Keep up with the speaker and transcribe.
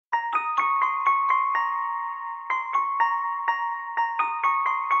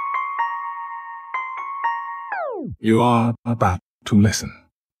You are about to listen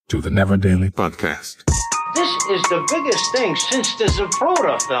to the NeverDaily podcast. This is the biggest thing since the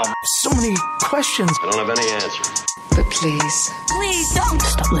Zapruder film. So many questions. I don't have any answers. But please don't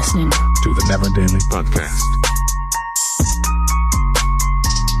stop listening To the NeverDaily podcast.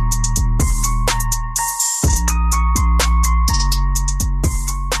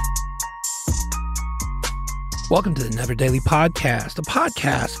 Welcome to the NeverDaily podcast, a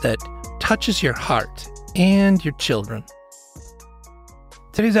podcast that touches your heart and your children.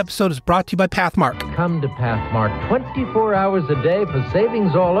 Today's episode is brought to you by Pathmark. Come to Pathmark 24 hours a day for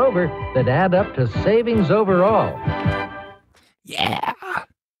savings all over that add up to savings overall. Yeah.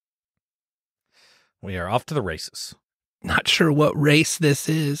 We are off to the races. Not sure what race this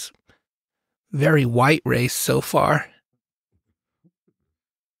is. Very white race so far.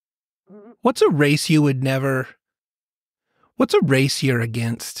 What's a race you would never... What's a race you're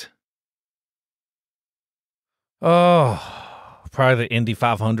against? Oh, probably the Indy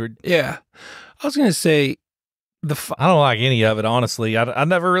 500. Yeah. I was going to say... I don't like any of it, honestly. I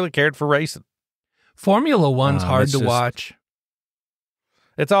never really cared for racing. Formula One's hard to watch.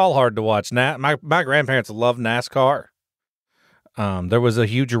 It's all hard to watch. My grandparents loved NASCAR. There was a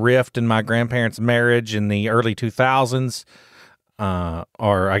huge rift in my grandparents' marriage in the early 2000s,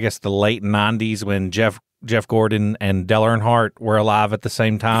 or I guess the late 90s when Jeff Gordon and Dale Earnhardt were alive at the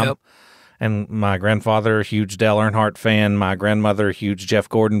same time. Yep. And my grandfather, a huge Dale Earnhardt fan. My grandmother, a huge Jeff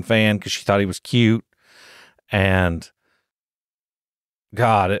Gordon fan because she thought he was cute. And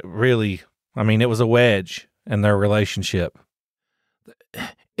God, it really, it was a wedge in their relationship.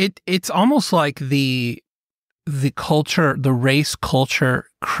 It's almost like the culture, the race culture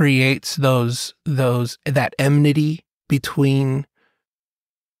creates that enmity between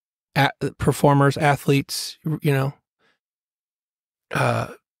performers, athletes,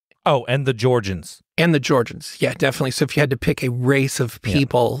 and the Georgians. And the Georgians. Yeah, definitely. So if you had to pick a race of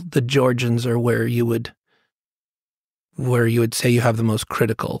people, the Georgians are where you would say you have the most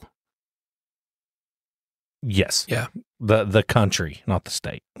critical. Yes. Yeah. The country, not the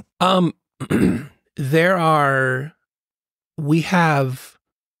state. We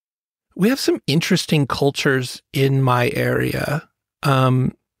have some interesting cultures in my area.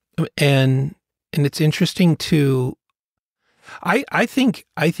 And it's interesting to, I think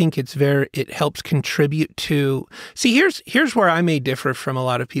it helps contribute to, see, here's where I may differ from a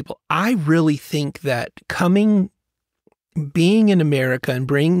lot of people. I really think that being in America and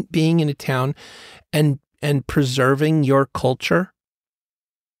being in a town and preserving your culture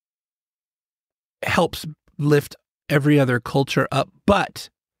helps lift every other culture up, but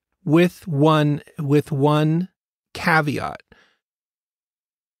with one caveat.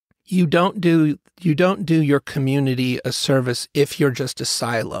 You don't do your community a service if you're just a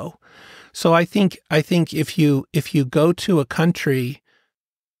silo. So I think if you go to a country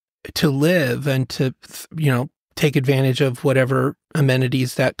to live and to take advantage of whatever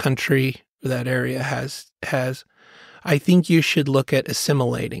amenities that country or that area has, I think you should look at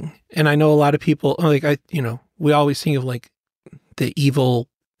assimilating. And I know a lot of people we always think of like the evil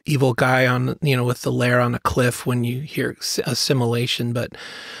guy on, with the lair on a cliff when you hear assimilation. But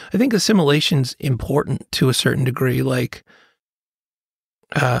I think assimilation's important to a certain degree. Like,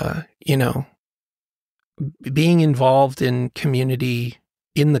 being involved in the community,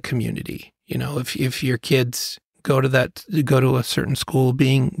 if your kids go to a certain school,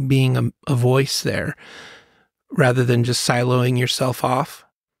 being a voice there rather than just siloing yourself off,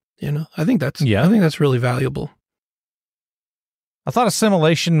 I think that's really valuable. I thought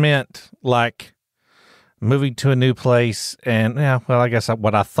assimilation meant like moving to a new place, and I guess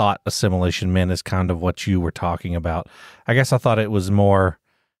what I thought assimilation meant is kind of what you were talking about. I guess I thought it was more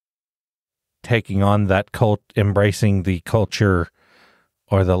taking on that embracing the culture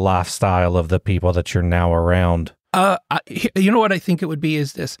or the lifestyle of the people that you're now around. You know what I think it would be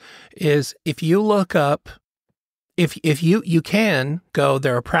is if you look up, if you can go,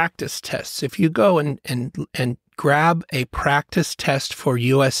 there are practice tests. If you go and grab a practice test for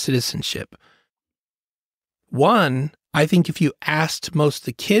U.S. citizenship. One, I think if you asked most of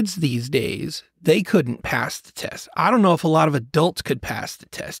the kids these days, they couldn't pass the test. I don't know if a lot of adults could pass the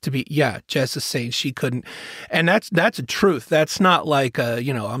test. Jess is saying she couldn't. And that's a truth. That's not like,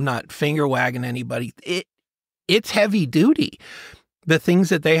 I'm not finger wagging anybody. It's heavy duty. The things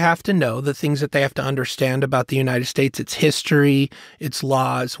that they have to know, the things that they have to understand about the United States, its history, its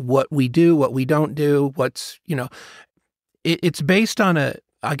laws, what we do, what we don't do, it's based on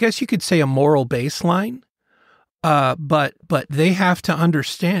I guess you could say a moral baseline. But they have to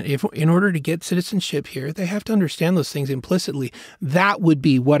understand, in order to get citizenship here, they have to understand those things implicitly. That would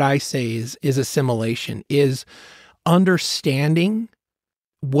be what I say is assimilation, is understanding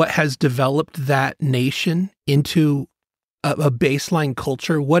what has developed that nation into a baseline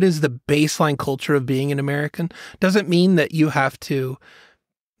culture. What is the baseline culture of being an American? Doesn't mean that you have to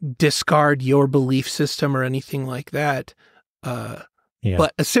discard your belief system or anything like that.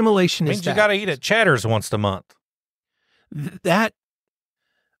 But assimilation means is you got to eat at Cheddar's once a month.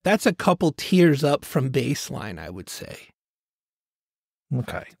 That's a couple tiers up from baseline, I would say.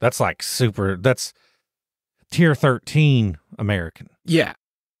 Okay. That's like that's tier 13 American. Yeah.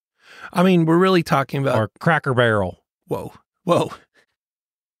 I mean, we're really talking about... Or Cracker Barrel. Whoa.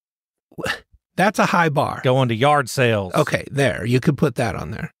 That's a high bar. Going to yard sales. Okay, there. You could put that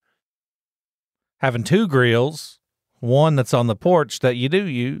on there. Having 2 grills, one that's on the porch that you do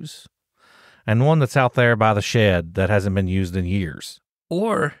use, and one that's out there by the shed that hasn't been used in years.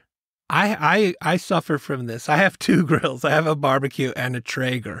 Or I suffer from this. I have 2 grills. I have a barbecue and a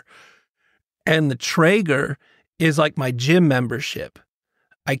Traeger. And the Traeger is like my gym membership.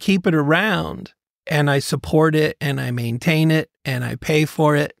 I keep it around and I support it and I maintain it and I pay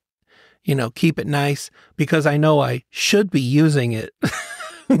for it, keep it nice because I know I should be using it,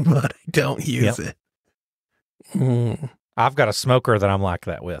 but I don't use it. I've got a smoker that I'm like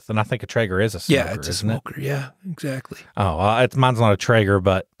that with, and I think a Traeger is a smoker. Yeah, it's a smoker. Yeah, exactly. Oh, mine's not a Traeger,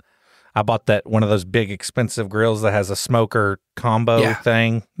 but I bought one of those big expensive grills that has a smoker combo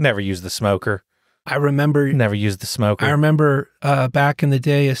thing. Never used the smoker. I remember... Never used the smoker. I remember back in the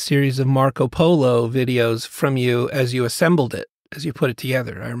day a series of Marco Polo videos from you as you assembled it, as you put it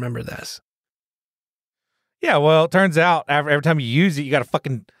together. I remember this. Yeah, well, it turns out every time you use it, you got to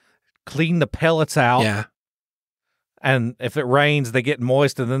fucking clean the pellets out. Yeah. And if it rains, they get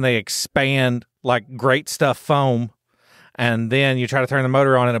moist and then they expand like great stuff foam. And then you try to turn the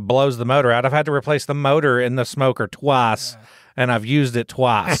motor on and it blows the motor out. I've had to replace the motor in the smoker twice, and I've used it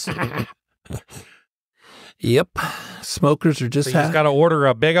twice. Yep. Smokers are just... So you just got to order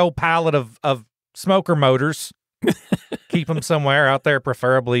a big old pallet of smoker motors. Keep them somewhere out there,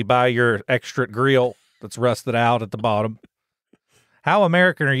 preferably by your extra grill that's rusted out at the bottom. How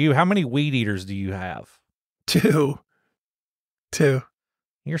American are you? How many weed eaters do you have? 2.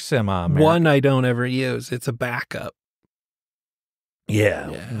 You're semi-American. 1 I don't ever use. It's a backup. Yeah.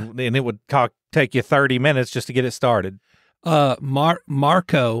 And it would take you 30 minutes just to get it started.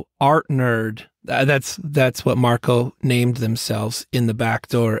 Marco, art nerd. That's what Marco named themselves in the back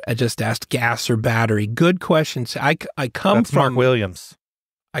door. I just asked gas or battery. Good questions. I come That's from Mark Williams.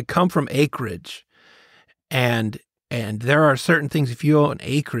 I come from acreage, and there are certain things. If you own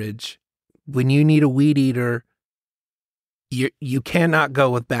acreage, when you need a weed eater, you cannot go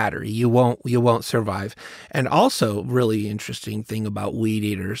with battery. You won't survive. And also, really interesting thing about weed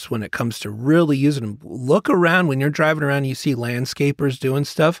eaters when it comes to really using them. Look around when you're driving around and you see landscapers doing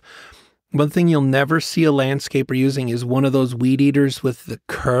stuff. One thing you'll never see a landscaper using is one of those weed eaters with the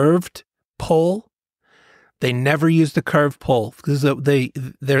curved pole. They never use the curved pole because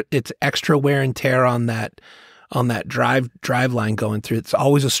it's extra wear and tear on that drive line going through. It's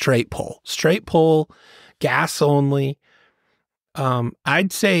always a straight pole, gas only.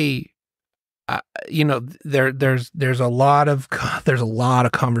 I'd say, there's a lot of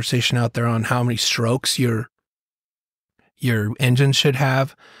conversation out there on how many strokes your engine should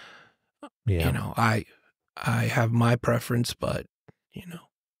have. Yeah. I have my preference, but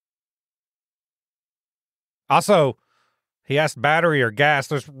Also, he asked battery or gas.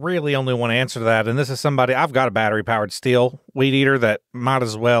 There's really only one answer to that. And this is somebody, I've got a battery powered steel weed eater that might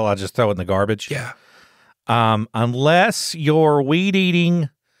as well, I just throw it in the garbage. Yeah. Unless you're weed eating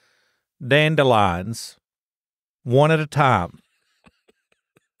dandelions one at a time,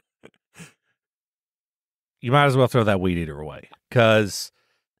 you might as well throw that weed eater away. Because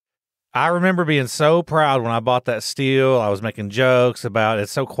I remember being so proud when I bought that steel. I was making jokes about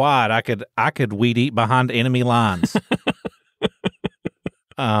it's so quiet. I could weed eat behind enemy lines.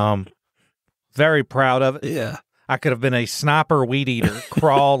 Very proud of it. Yeah. I could have been a sniper weed eater,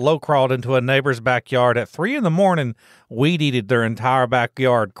 low crawled into a neighbor's backyard at 3 a.m, weed eated their entire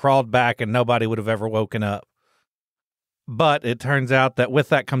backyard, crawled back, and nobody would have ever woken up. But it turns out that with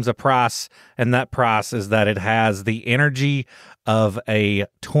that comes a price, and that price is that it has the energy of a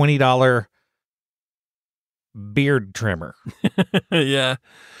 $20 beard trimmer. Yeah.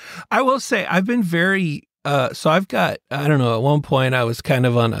 I will say I've been very, so I've got, I don't know, at one point I was kind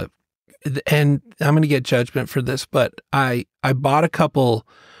of on and I'm going to get judgment for this, but I bought a couple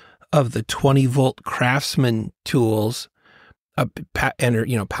of the 20-volt Craftsman tools,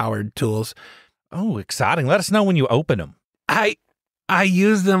 powered tools. Oh, exciting. Let us know when you open them. I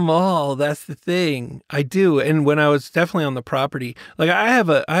use them all. That's the thing. I do. And when I was definitely on the property, like I have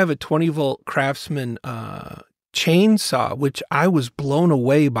a 20-volt Craftsman chainsaw, which I was blown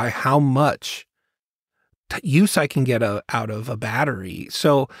away by how much use I can get out of a battery.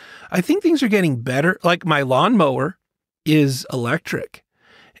 So I think things are getting better. Like my lawnmower is electric.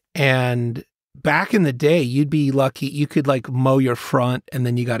 And back in the day, you'd be lucky. You could like mow your front and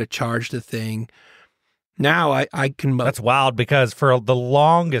then you got to charge the thing. Now I can mow. That's wild because for the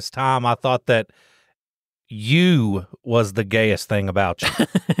longest time, I thought that you was the gayest thing about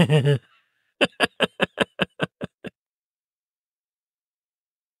you.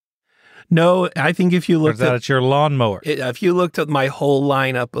 No, I think if you looked at it's your lawnmower, if you looked at my whole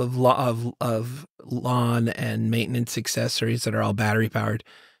lineup of lawn and maintenance accessories that are all battery powered,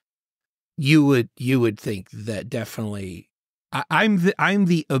 you would think that definitely I'm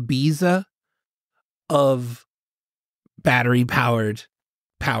the Ibiza of battery powered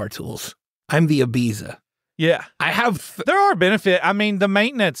power tools. I'm the Ibiza. Yeah, I have. There are benefits. I mean, the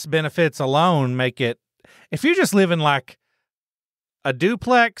maintenance benefits alone make it. If you just live in like a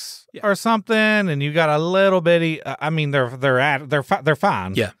duplex or something, and you got a little bitty, I mean, they're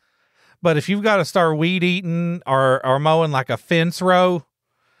fine. Yeah, but if you've got to start weed eating or mowing like a fence row,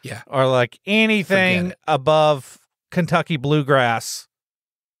 or like anything above Kentucky bluegrass,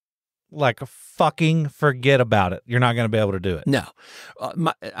 like fucking forget about it. You're not going to be able to do it. No,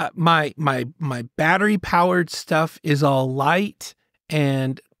 my battery powered stuff is all light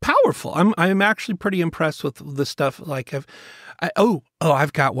and powerful. I'm actually pretty impressed with the stuff. Like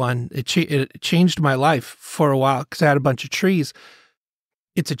I've got one. It changed my life for a while because I had a bunch of trees.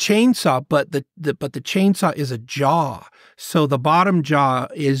 It's a chainsaw, but the chainsaw is a jaw. So the bottom jaw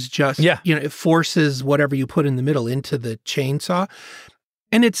is just it forces whatever you put in the middle into the chainsaw,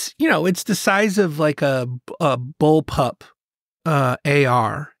 and it's it's the size of like a bullpup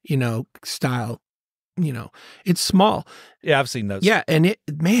AR style. It's small. Yeah, I've seen those. Yeah, and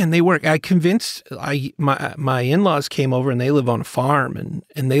they work. I convinced my in-laws came over and they live on a farm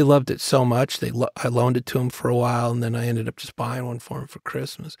and they loved it so much. I loaned it to them for a while and then I ended up just buying one for them for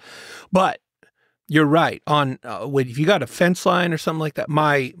Christmas. But you're right on if you got a fence line or something like that.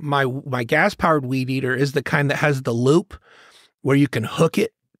 My gas powered weed eater is the kind that has the loop where you can hook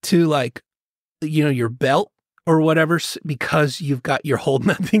it to like your belt or whatever because you're holding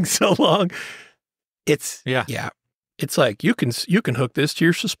that thing so long. It's It's like you can hook this to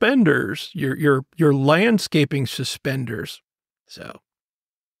your suspenders, your landscaping suspenders. So,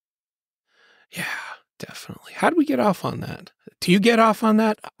 yeah, definitely. How do we get off on that? Do you get off on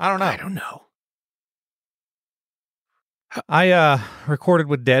that? I don't know. I don't know. I recorded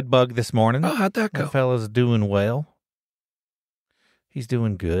with Deadbug this morning. Oh, how'd that go? That fella's doing well. He's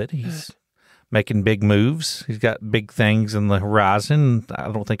doing good. He's making big moves. He's got big things in the horizon.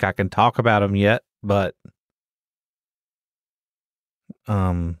 I don't think I can talk about them yet, but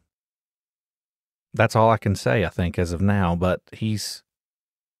that's all I can say, I think, as of now. But he's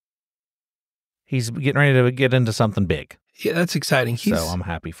getting ready to get into something big. Yeah, that's exciting. So I'm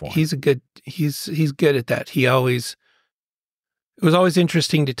happy for him. He's good at that. It was always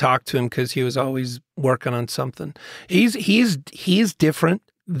interesting to talk to him because he was always working on something. He's different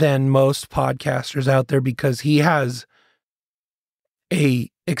than most podcasters out there because he has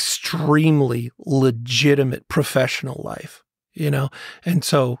a extremely legitimate professional life, and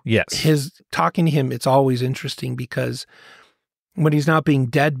so talking to him, it's always interesting because when he's not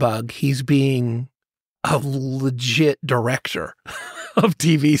being Deadbug, he's being a legit director of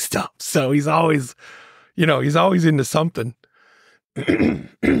TV stuff. So he's always into something.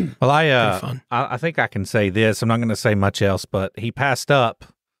 Well, I think I can say this. I'm not going to say much else, but he passed up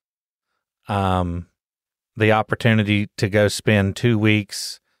the opportunity to go spend 2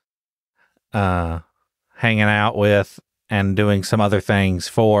 weeks hanging out with and doing some other things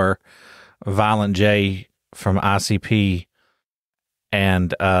for Violent J from ICP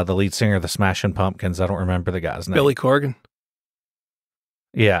and the lead singer of the Smashing Pumpkins. I don't remember the guy's name. Billy Corgan.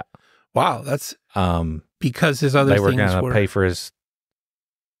 Yeah. Wow, that's because his other they were things going to pay for his.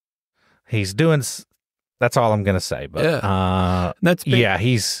 He's doing. That's all I'm going to say. But that's big. Yeah.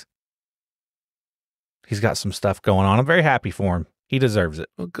 He's got some stuff going on. I'm very happy for him. He deserves it.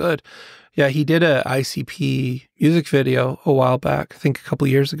 Well, good. Yeah, he did a ICP music video a while back. I think a couple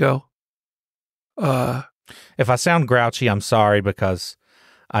years ago. If I sound grouchy, I'm sorry because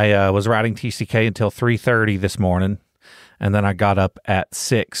I was riding TCK until 3:30 this morning, and then I got up at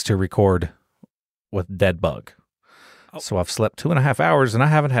 6 to record with Deadbug. Oh. So I've slept 2.5 hours, and I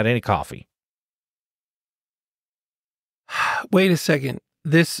haven't had any coffee. Wait a second.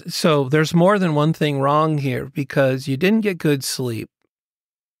 So there's more than one thing wrong here because you didn't get good sleep.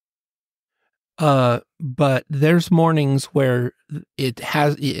 But there's mornings where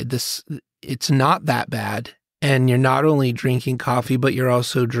it's not that bad And you're not only drinking coffee, but you're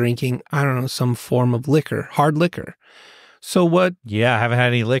also drinking, I don't know, some form of liquor, hard liquor. So what? Yeah, I haven't had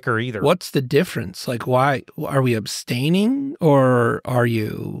any liquor either. What's the difference? Like, why are we abstaining, or are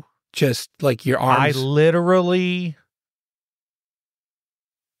you just like your arms? I literally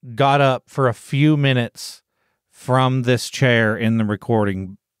got up for a few minutes from this chair in the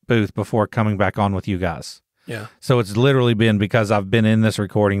recording booth before coming back on with you guys. Yeah. So it's literally been because I've been in this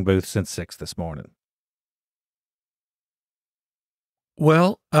recording booth since 6 this morning.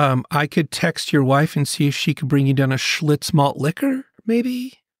 Well, I could text your wife and see if she could bring you down a Schlitz malt liquor,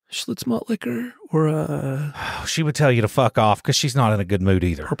 maybe Schlitz malt liquor, or a She would tell you to fuck off because she's not in a good mood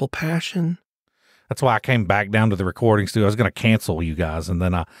either. Purple Passion. That's why I came back down to the recording studio. I was going to cancel you guys, and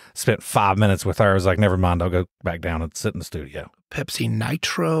then I spent 5 minutes with her. I was like, never mind, I'll go back down and sit in the studio. Pepsi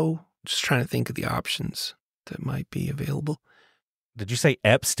Nitro. Just trying to think of the options that might be available. Did you say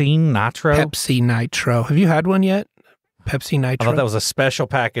Epstein Nitro? Pepsi Nitro. Have you had one yet? Pepsi Nitro. I thought that was a special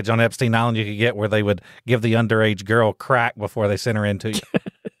package on Epstein Island you could get where they would give the underage girl crack before they sent her into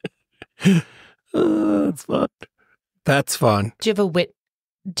you. That's fun. That's fun. Do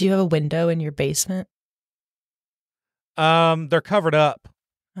you have a window in your basement? They're covered up.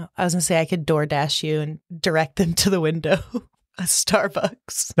 Oh, I was gonna say I could DoorDash you and direct them to the window. A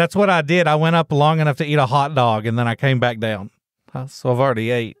Starbucks. That's what I did. I went up long enough to eat a hot dog, and then I came back down. So I've already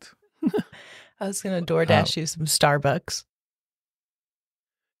ate. I was gonna DoorDash you some Starbucks.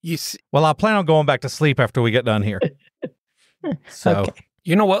 You see, Well, I plan on going back to sleep after we get done here. So, Okay.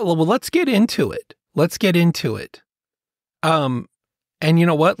 you know what? Well, let's get into it. And you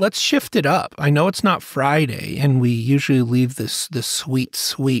know what? Let's shift it up. I know it's not Friday, and we usually leave this sweet,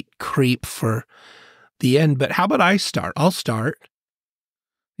 sweet creep for the end. But how about I start? I'll start.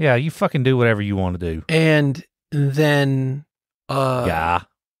 yeah, you fucking do whatever you want to do. And then Yeah.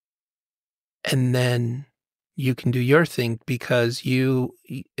 and then you can do your thing, because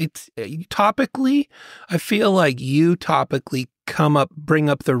topically, I feel like you topically bring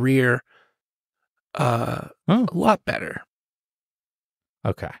up the rear a lot better.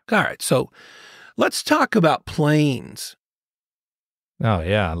 Okay. All right, so let's talk about planes. Oh,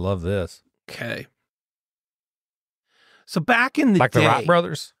 yeah, I love this. Okay. So back in the Like day, the Wright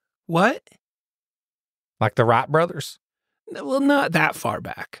brothers? what? Like the Wright brothers? Well, not that far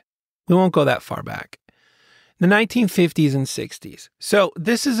back. We won't go that far back. The 1950s and 60s. So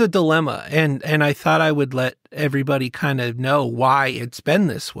this is a dilemma, and I thought I would let everybody kind of know why it's been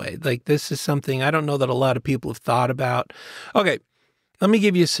this way. Like, this is something I don't know that a lot of people have thought about. Okay, let me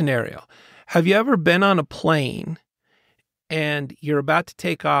give you a scenario. Have you ever been on a plane and you're about to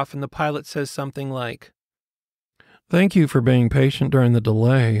take off and the pilot says something like, "Thank you for being patient during the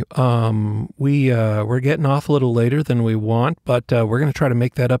delay. We're getting off a little later than we want, but we're going to try to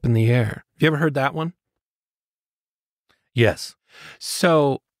make that up in the air." Have you ever heard that one? Yes.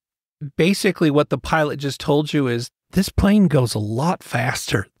 So basically what the pilot just told you is, this plane goes a lot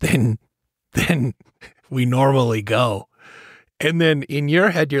faster than we normally go. And then in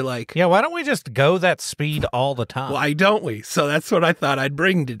your head, you're like, Yeah, why don't we just go that speed all the time? why don't we? So that's what I thought I'd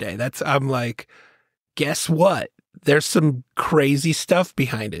bring today. I'm like, guess what? There's some crazy stuff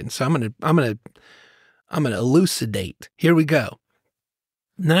behind it. And so I'm gonna elucidate. Here we go.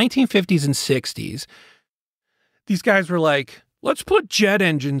 1950s and 60s. These guys were like, let's put jet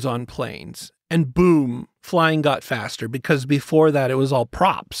engines on planes. And boom, flying got faster, because before that it was all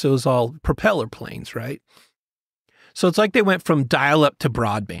props. It was all propeller planes, right? So it's like they went from dial-up to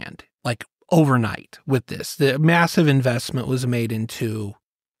broadband, like overnight with this. The massive investment was made into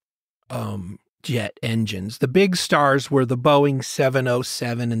jet engines. The big stars were the Boeing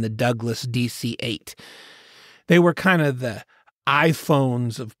 707 and the Douglas DC-8. They were kind of the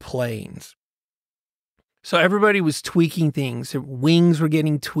iPhones of planes. So everybody was tweaking things. Wings were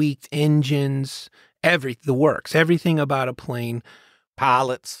getting tweaked, engines, the works, everything about a plane.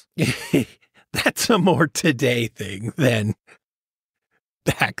 Pilots. That's a more today thing than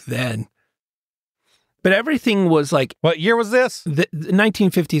back then. But everything was like... What year was this? The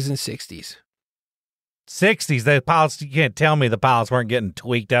 1950s and 60s. 60s. The pilots, you can't tell me the pilots weren't getting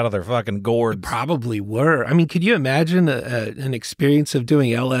tweaked out of their fucking gourds. Probably were. I mean, could you imagine an experience of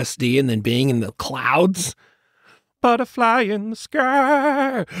doing LSD and then being in the clouds? Butterfly in the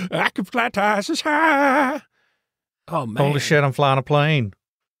sky, I can fly twice as high. Oh, man. Holy shit, I'm flying a plane.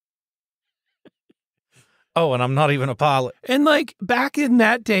 Oh, and I'm not even a pilot. And like back in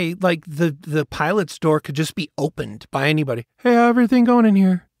that day, like the pilot's door could just be opened by anybody. Hey, everything going in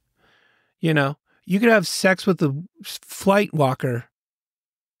here? You know, you could have sex with the flight walker.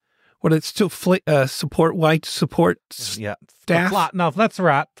 What, it's still support Yeah. staff? No, that's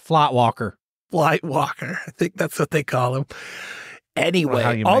right. Flight walker. flight walker. I think that's what they call him. Anyway,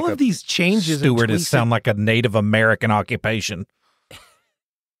 How you all make of these changes. Stewardess sound like a Native American occupation.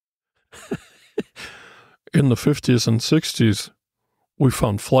 In the 50s and 60s, we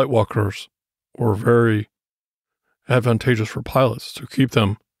found flight walkers were very advantageous for pilots to keep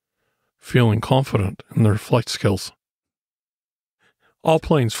them feeling confident in their flight skills. All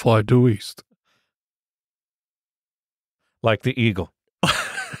planes fly due east. Like the eagle.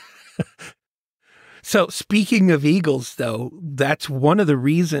 So speaking of eagles, though, that's one of the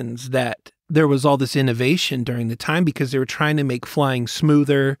reasons that there was all this innovation during the time, because they were trying to make flying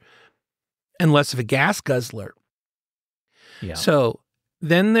smoother and less of a gas guzzler. Yeah. So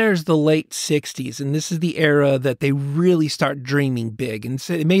then there's the late 60s, and this is the era that they really start dreaming big. And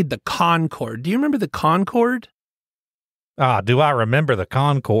so they made the Concorde. Do you remember the Concorde? Do I remember the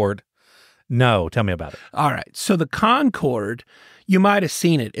Concorde? No, tell me about it. All right. So the Concorde, you might have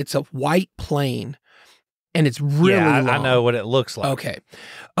seen it. It's a white plane, and it's really long. I know what it looks like. Okay.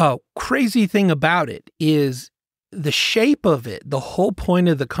 Crazy thing about it is the shape of it. The whole point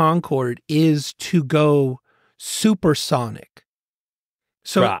of the Concorde is to go supersonic.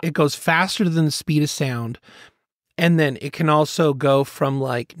 So it goes faster than the speed of sound. And then it can also go from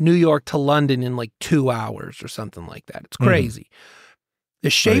like New York to London in like 2 hours or something like that. It's crazy. The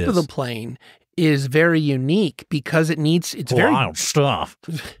shape of the plane is very unique because it's very wild stuff.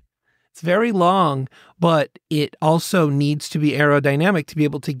 It's very long, but it also needs to be aerodynamic to be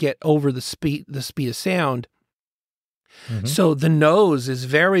able to get over the speed of sound. So the nose is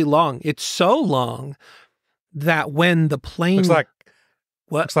very long. It's so long that when the plane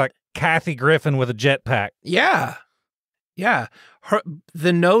looks like Kathy Griffin with a jetpack. Yeah.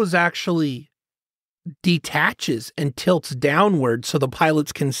 The nose actually detaches and tilts downward so the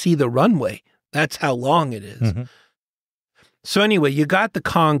pilots can see the runway. That's how long it is. So anyway, you got the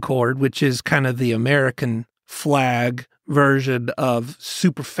Concorde, which is kind of the American flag version of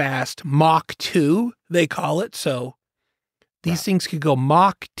super fast Mach 2, they call it. So these things could go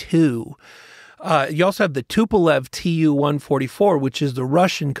Mach 2. You also have the Tupolev Tu-144, which is the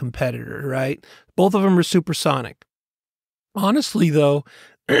Russian competitor, right? Both of them are supersonic. Honestly, though,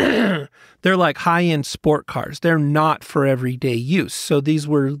 they're like high-end sport cars. They're not for everyday use. So these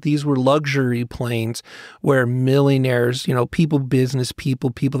were luxury planes where millionaires, business people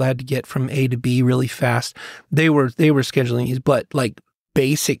that had to get from A to B really fast, they were scheduling these, but like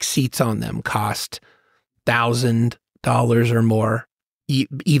basic seats on them cost $1,000 or more,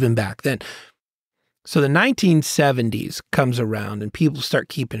 even back then. So the 1970s comes around and people start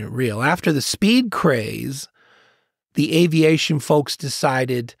keeping it real. After the speed craze, the aviation folks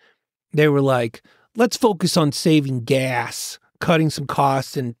decided, they were like, let's focus on saving gas, cutting some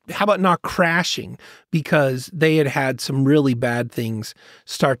costs, and how about not crashing? Because they had some really bad things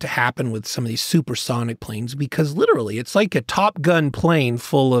start to happen with some of these supersonic planes, because literally it's like a Top Gun plane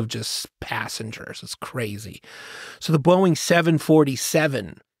full of just passengers. It's crazy. So the Boeing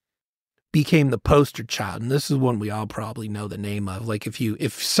 747 became the poster child. And this is one we all probably know the name of. Like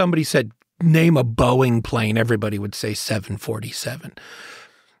if somebody said, name a Boeing plane, everybody would say 747.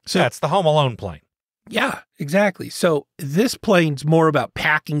 So that's the Home Alone plane. Yeah, exactly. So this plane's more about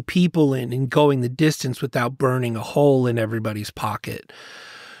packing people in and going the distance without burning a hole in everybody's pocket.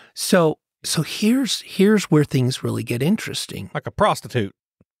 So here's where things really get interesting. Like a prostitute.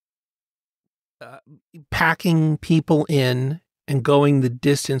 Packing people in and going the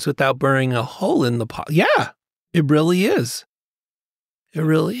distance without burning a hole in the pocket. Yeah, it really is. It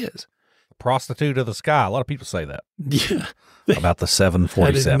really is. Prostitute of the sky. A lot of people say that. Yeah. About the 747.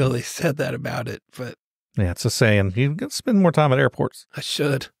 I didn't know they said that about it, but yeah, it's a saying. You can spend more time at airports. I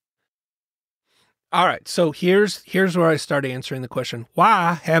should. All right. So here's where I start answering the question,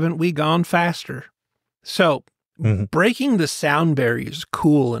 why haven't we gone faster? So breaking the sound barrier is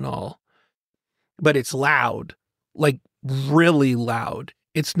cool and all, but it's loud, like really loud.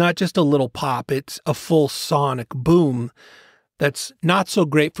 It's not just a little pop. It's a full sonic boom that's not so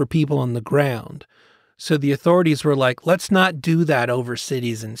great for people on the ground. So the authorities were like, let's not do that over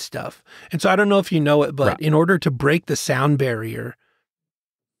cities and stuff. And so I don't know if you know it, but in order to break the sound barrier,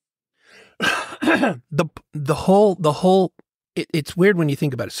 it's weird when you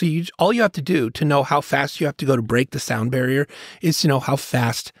think about it. So all you have to do to know how fast you have to go to break the sound barrier is to know how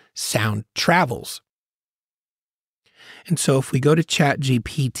fast sound travels. And so if we go to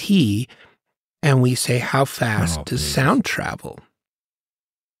ChatGPT and we say, how fast does sound travel?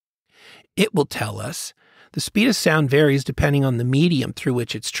 It will tell us the speed of sound varies depending on the medium through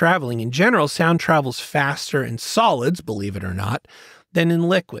which it's traveling. In general, sound travels faster in solids, believe it or not, than in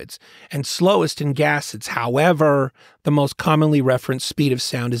liquids, and slowest in gases. However, the most commonly referenced speed of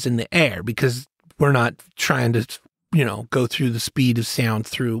sound is in the air, because we're not trying to, go through the speed of sound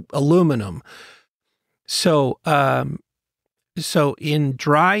through aluminum. So in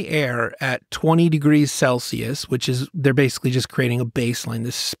dry air at 20 degrees Celsius, which is, they're basically just creating a baseline,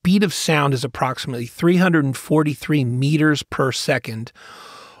 the speed of sound is approximately 343 meters per second,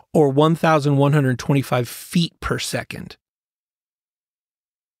 or 1,125 feet per second.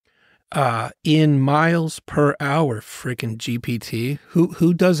 In miles per hour, frickin' GPT.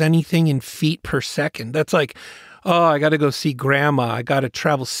 Who does anything in feet per second? That's like, oh, I got to go see grandma. I got to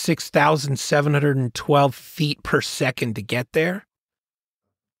travel 6,712 feet per second to get there.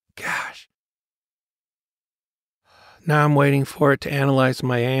 Gosh. Now I'm waiting for it to analyze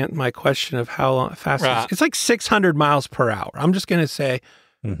my question of how fast it's like 600 miles per hour. I'm just going to say,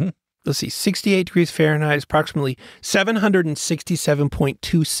 let's see, 68 degrees Fahrenheit is approximately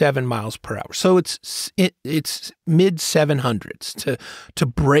 767.27 miles per hour. So it's mid 700s to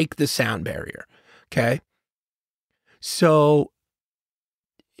break the sound barrier. Okay. So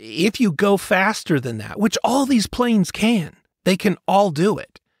if you go faster than that, which all these planes can, they can all do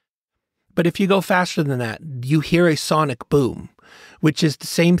it. But if you go faster than that, you hear a sonic boom, which is the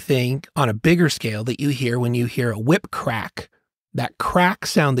same thing on a bigger scale that you hear when you hear a whip crack. That crack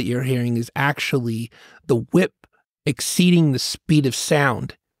sound that you're hearing is actually the whip exceeding the speed of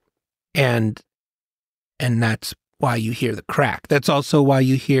sound. And that's why you hear the crack. That's also why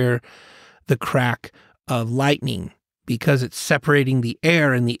you hear the crack of lightning, because it's separating the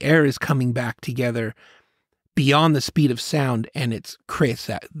air and the air is coming back together beyond the speed of sound, and it creates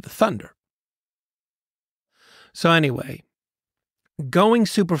the thunder. So anyway, going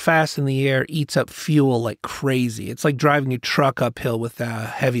super fast in the air eats up fuel like crazy. It's like driving a truck uphill with a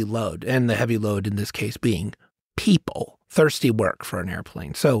heavy load, and the heavy load in this case being people. Thirsty work for an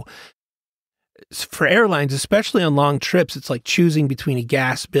airplane. So for airlines, especially on long trips, it's like choosing between a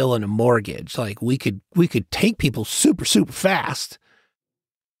gas bill and a mortgage. Like we could take people super, super fast,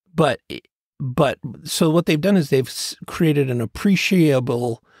 but so what they've done is they've created an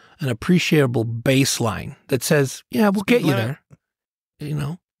appreciable baseline that says, yeah, we'll get you there.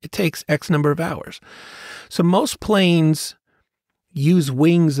 It takes X number of hours. So most planes use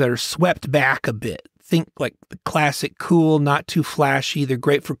wings that are swept back a bit. Think like the classic cool, not too flashy. They're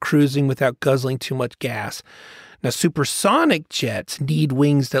great for cruising without guzzling too much gas. Now, supersonic jets need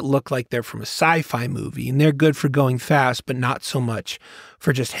wings that look like they're from a sci-fi movie, and they're good for going fast, but not so much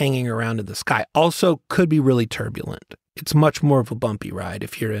for just hanging around in the sky. Also, could be really turbulent. It's much more of a bumpy ride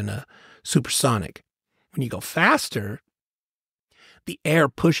if you're in a supersonic. When you go faster, the air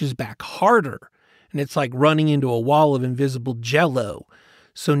pushes back harder, and it's like running into a wall of invisible jello.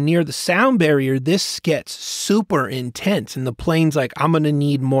 So near the sound barrier, this gets super intense, and the plane's like, I'm going to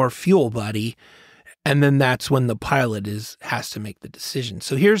need more fuel, buddy. And then that's when the pilot has to make the decision.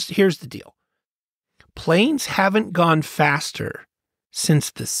 So here's the deal. Planes haven't gone faster since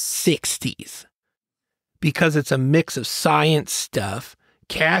the 60s because it's a mix of science stuff,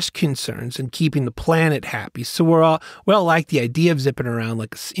 cash concerns, and keeping the planet happy. So we all like the idea of zipping around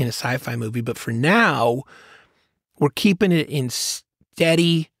like in a sci-fi movie, but for now, we're keeping it in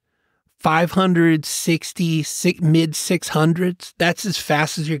steady 560, mid 600s. That's as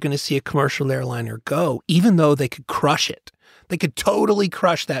fast as you're going to see a commercial airliner go, even though they could crush it. They could totally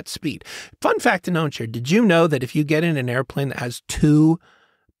crush that speed. Fun fact to note here, did you know that if you get in an airplane that has two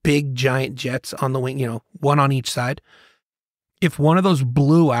big giant jets on the wing, one on each side, if one of those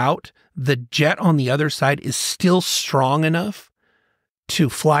blew out, the jet on the other side is still strong enough to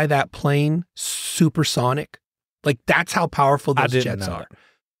fly that plane supersonic? Like, that's how powerful those jets are.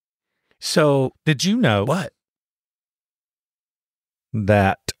 So, did you know what?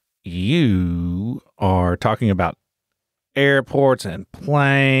 That you are talking about airports and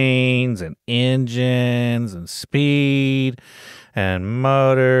planes and engines and speed and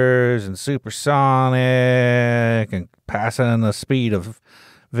motors and supersonic and passing the speed of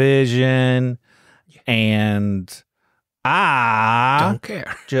vision, and I don't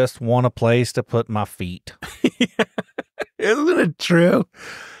care. Just want a place to put my feet. Isn't it true?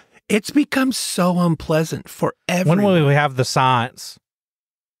 It's become so unpleasant for everyone. When will we have the science?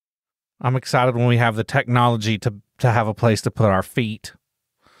 I'm excited when we have the technology to have a place to put our feet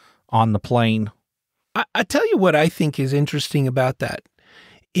on the plane. I tell you what I think is interesting about that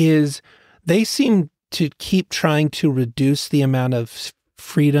is they seem to keep trying to reduce the amount of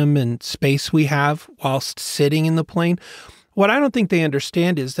freedom and space we have whilst sitting in the plane. What I don't think they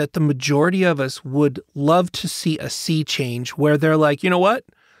understand is that the majority of us would love to see a sea change where they're like, you know what?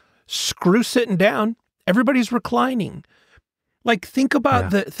 Screw sitting down. Everybody's reclining. Like think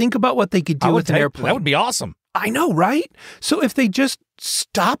about what they could do with an airplane. That would be awesome. I know, right? So if they just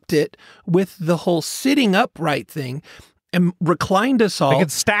stopped it with the whole sitting upright thing and reclined us all, they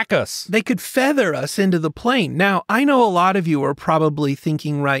could stack us. They could feather us into the plane. Now, I know a lot of you are probably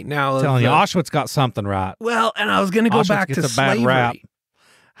thinking right now, telling you, Auschwitz got something right. Well, and I was going to go back to slavery. Bad rap.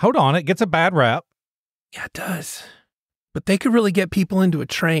 Hold on, it gets a bad rap. Yeah, it does. But they could really get people into a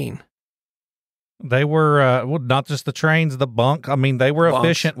train. They were not just the trains, the bunk. I mean, they were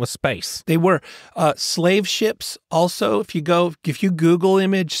efficient with space. They were slave ships. Also, if you Google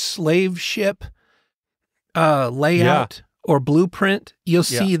image slave ship layout or blueprint, you'll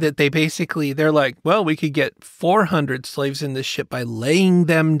see that they're like, well, we could get 400 slaves in this ship by laying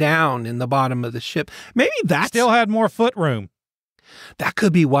them down in the bottom of the ship. Maybe that still had more foot room. That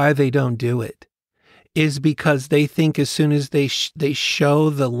could be why they don't do it. Is because they think as soon as they show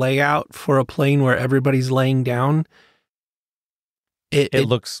the layout for a plane where everybody's laying down, it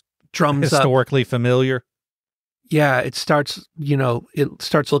looks drums historically familiar. Yeah, it starts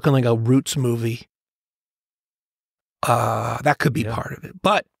looking like a Roots movie. That could be part of it,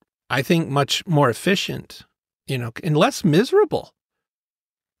 but I think much more efficient, and less miserable.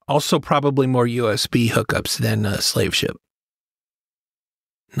 Also, probably more USB hookups than a slave ship.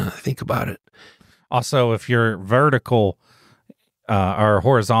 Now I think about it. Also, if you're vertical or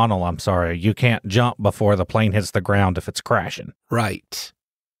horizontal, I'm sorry, you can't jump before the plane hits the ground if it's crashing. Right.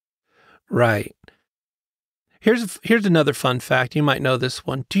 Here's another fun fact. You might know this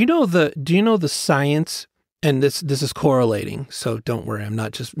one. Do you know the science? And this is correlating, so don't worry. I'm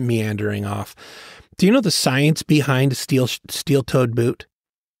not just meandering off. Do you know the science behind a steel-toed boot?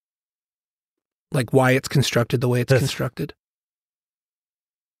 Like why it's constructed the way it's constructed?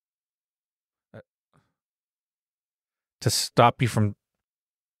 To stop you from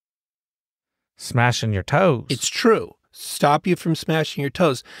smashing your toes. It's true. Stop you from smashing your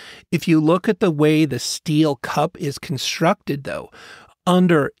toes. If you look at the way the steel cup is constructed, though,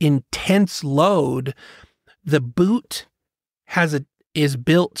 under intense load, the boot is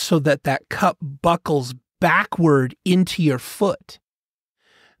built so that cup buckles backward into your foot.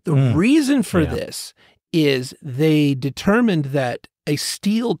 The reason for this is they determined that a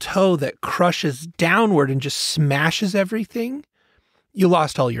steel toe that crushes downward and just smashes everything, you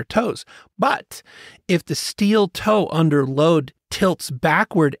lost all your toes. But if the steel toe under load tilts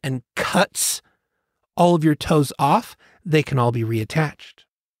backward and cuts all of your toes off, they can all be reattached.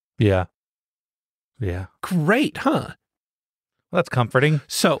 Yeah. Great, huh? Well, that's comforting.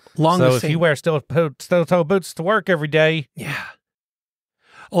 So if you wear steel-toe boots to work every day,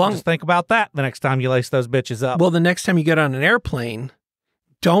 just think about that the next time you lace those bitches up. Well, the next time you get on an airplane,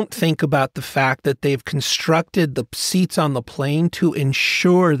 don't think about the fact that they've constructed the seats on the plane to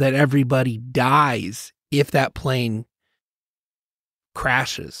ensure that everybody dies if that plane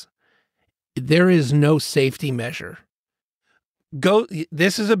crashes. There is no safety measure.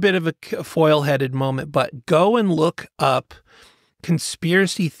 This is a bit of a foil-headed moment, but go and look up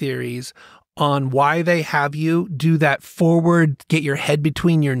conspiracy theories on why they have you do that forward, get your head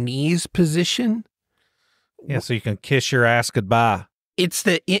between your knees position. Yeah, so you can kiss your ass goodbye. It's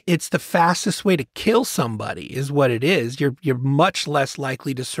the fastest way to kill somebody is what it is. You're much less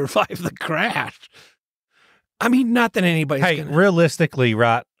likely to survive the crash. I mean, not that anybody's realistically,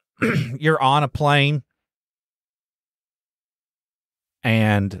 right? You're on a plane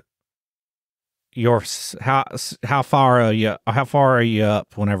and how far are you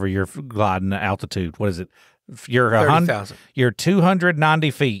up whenever you're gliding the altitude? What is it? You're 30,000. You're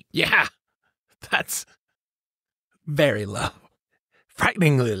 290 feet. Yeah, that's very low,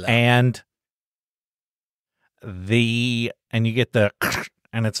 frighteningly low. And you get the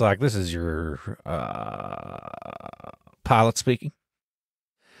and it's like, this is your pilot speaking.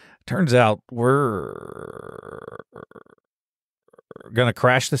 Turns out we're gonna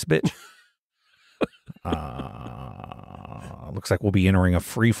crash this bitch. Looks like we'll be entering a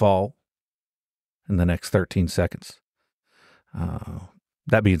free fall in the next 13 seconds.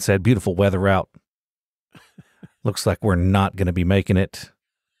 That being said, beautiful weather out. Looks like we're not going to be making it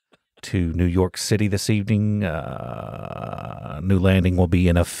to New York City this evening. New landing will be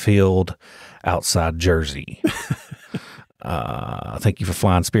in a field outside Jersey. Thank you for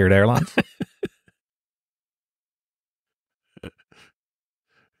flying Spirit Airlines.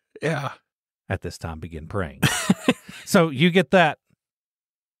 Yeah. At this time, begin praying. So you get that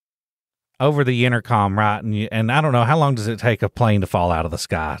over the intercom, right? And I don't know, how long does it take a plane to fall out of the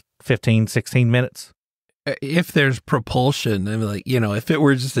sky? 15, 16 minutes? If there's propulsion, I mean, like, if it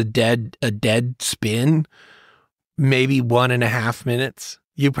were just a dead spin, maybe 1.5 minutes.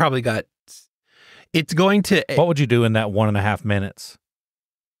 You probably got, It's going to. What would you do in that 1.5 minutes?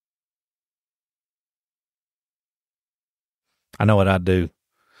 I know what I'd do.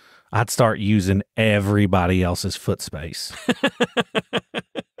 I'd start using everybody else's foot space.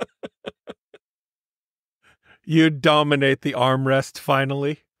 You'd dominate the armrest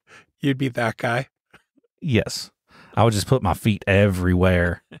finally. You'd be that guy. Yes. I would just put my feet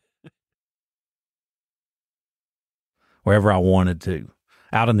everywhere. Wherever I wanted to.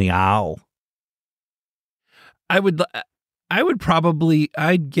 Out in the aisle. I'd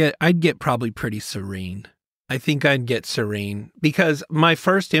get probably pretty serene. I think I'd get serene because my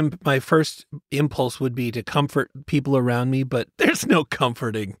first impulse would be to comfort people around me, but there's no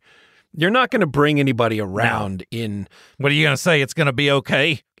comforting. You're not going to bring anybody around in. What are you going to say? It's going to be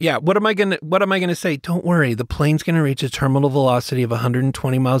okay? Yeah. What am I going to say? Don't worry. The plane's going to reach a terminal velocity of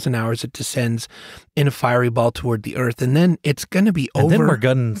 120 miles an hour as it descends in a fiery ball toward the earth. And then it's going to be over. And then we're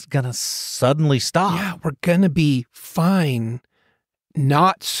going to suddenly stop. Yeah. We're going to be fine.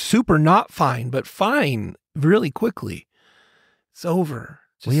 Not fine, but fine really quickly. It's over.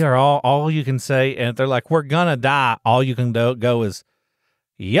 We are all you can say. And if they're like, we're going to die, all you can go is,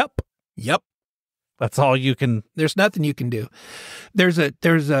 yep. Yep. That's all you can. There's nothing you can do. There's a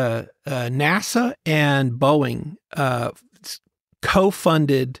NASA and Boeing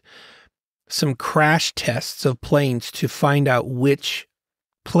co-funded some crash tests of planes to find out which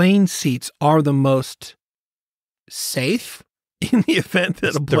plane seats are the most safe in the event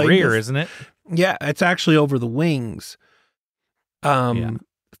that a plane the rear, isn't it? Yeah, it's actually over the wings.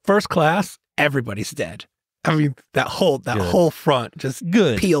 First class, everybody's dead. I mean, that whole front just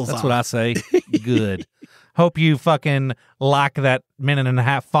peels off. That's what I say. Good. Hope you fucking like that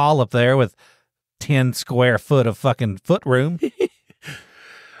 1.5-minute fall up there with 10 square foot of fucking foot room.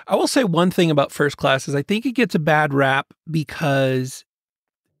 I will say one thing about first class is I think it gets a bad rap because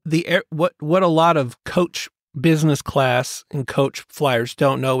what a lot of coach business class and coach flyers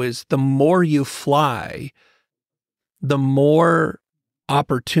don't know is the more you fly, the more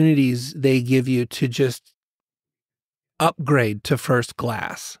opportunities they give you to just upgrade to first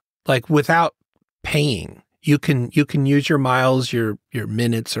class, like without paying. You can use your miles, your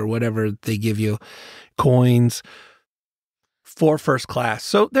minutes, or whatever they give you, coins for first class.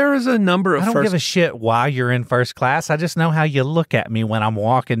 So there is a number of. I don't give a shit why you're in first class. I just know how you look at me when I'm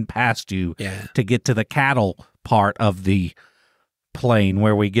walking past you to get to the cattle part of the plane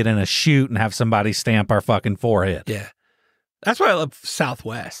where we get in a chute and have somebody stamp our fucking forehead. Yeah, that's why I love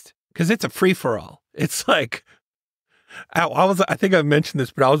Southwest because it's a free for all. It's like. I think I've mentioned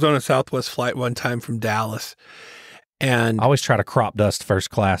this, but I was on a Southwest flight one time from Dallas, and I always try to crop dust first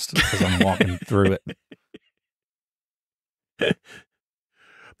class because I'm walking through it.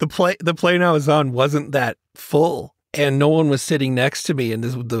 The plane I was on wasn't that full, and no one was sitting next to me. And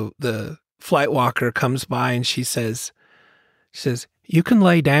the flight walker comes by, and she says, "You can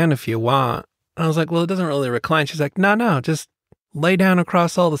lay down if you want." And I was like, "Well, it doesn't really recline." She's like, "No, just lay down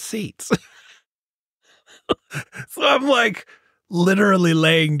across all the seats." So I'm like literally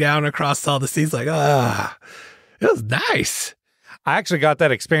laying down across all the seats like, it was nice. I actually got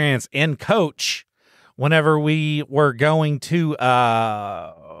that experience in coach whenever we were going to,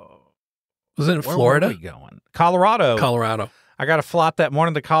 was it in Florida? Where were we going? Colorado. I got a flight that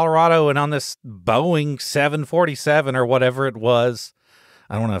morning to Colorado, and on this Boeing 747 or whatever it was,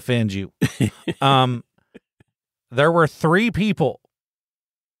 I don't want to offend you. There were 3 people.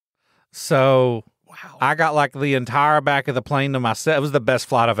 So wow. I got like the entire back of the plane to myself. It was the best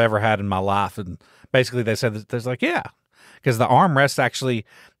flight I've ever had in my life. And basically they said that there's like, yeah, because the armrest actually,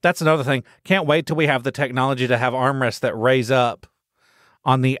 that's another thing. Can't wait till we have the technology to have armrests that raise up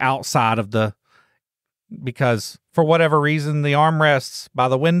on the outside of because for whatever reason, the armrests by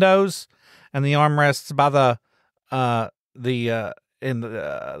the windows and the armrests by in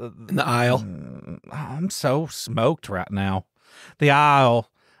the aisle. I'm so smoked right now. The aisle.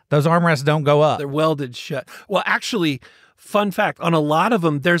 Those armrests don't go up. They're welded shut. Well, actually, fun fact, on a lot of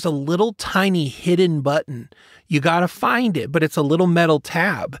them, there's a little tiny hidden button. You got to find it, but it's a little metal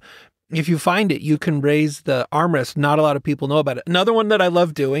tab. If you find it, you can raise the armrest. Not a lot of people know about it. Another one that I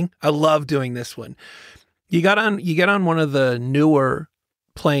love doing this one. You get on one of the newer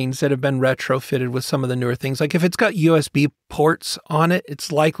planes that have been retrofitted with some of the newer things. Like if it's got USB ports on it,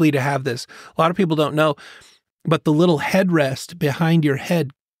 it's likely to have this. A lot of people don't know, but the little headrest behind your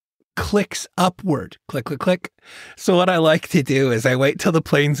head clicks upward. Click, click, click. So what I like to do is I wait till the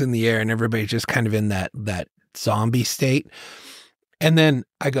plane's in the air and everybody's just kind of in that zombie state. And then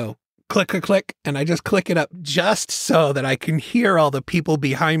I go click, click, click, and I just click it up just so that I can hear all the people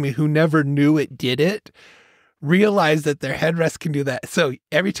behind me who never knew it did it realize that their headrest can do that. So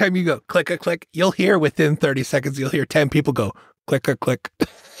every time you go click a click, you'll hear within 30 seconds, you'll hear 10 people go click a click.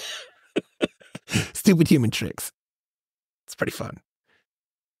 Stupid human tricks. It's pretty fun.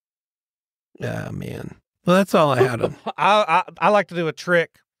 Oh, man. Well, that's all I had on. I like to do a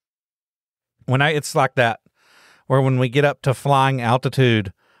trick when it's like that, where when we get up to flying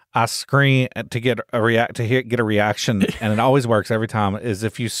altitude, I scream to get a reaction, and it always works every time. Is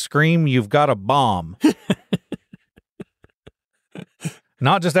if you scream, you've got a bomb.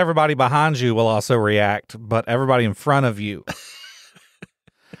 Not just everybody behind you will also react, but everybody in front of you.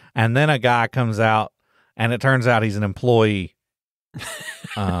 And then a guy comes out, and it turns out he's an employee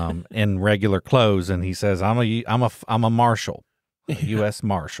in regular clothes, and he says, "I'm a marshal, a U.S.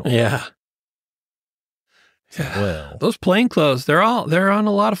 marshal." Yeah. Well, those plain clothes, they're on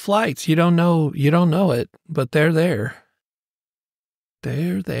a lot of flights. You don't know it, but they're there.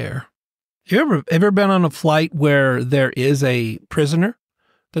 They're there. You ever been on a flight where there is a prisoner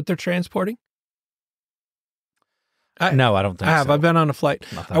that they're transporting? No, I don't think I have. so. I've been on a flight.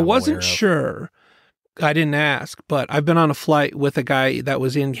 I wasn't sure. I didn't ask, but I've been on a flight with a guy that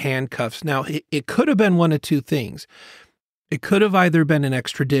was in handcuffs. Now, it could have been one of two things. It could have either been an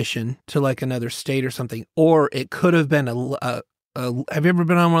extradition to like another state or something, or it could have been have you ever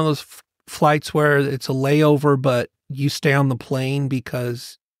been on one of those flights where it's a layover, but you stay on the plane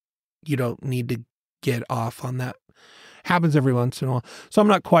because you don't need to get off on that? Happens every once in a while. So I'm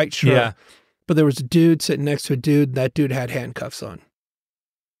not quite sure. Yeah. But there was a dude sitting next to a dude. That dude had handcuffs on.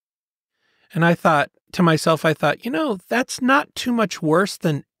 And I thought to myself, that's not too much worse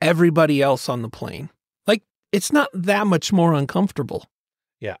than everybody else on the plane. Like, it's not that much more uncomfortable.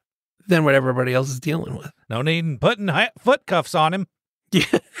 Yeah. Than what everybody else is dealing with. No need in putting foot cuffs on him.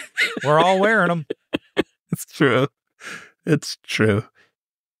 Yeah. We're all wearing them. It's true. It's true.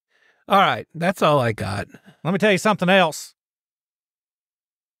 All right. That's all I got. Let me tell you something else.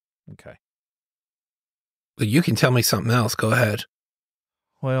 Okay. Well, you can tell me something else. Go ahead.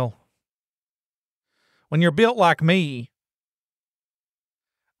 Well, when you're built like me,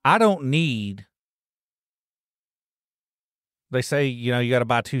 I don't need. They say, you got to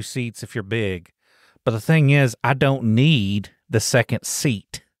buy 2 seats if you're big. But the thing is, I don't need the second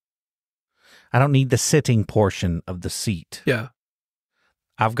seat. I don't need the sitting portion of the seat. Yeah.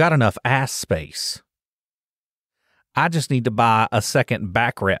 I've got enough ass space. I just need to buy a second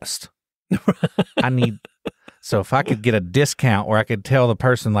backrest. So if I could get a discount where I could tell the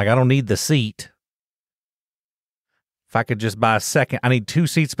person, like, I don't need the seat. If I could just buy a second, I need 2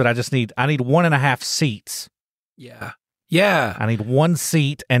 seats, but I need 1.5 seats. Yeah. Yeah. I need 1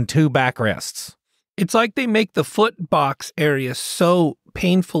 seat and 2 backrests. It's like they make the foot box area so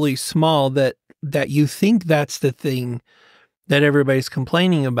painfully small that you think that's the thing that everybody's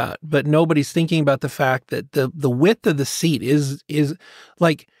complaining about, but nobody's thinking about the fact that the width of the seat is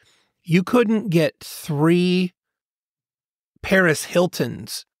like, you couldn't get 3 Paris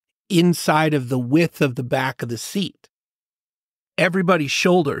Hiltons inside of the width of the back of the seat. Everybody's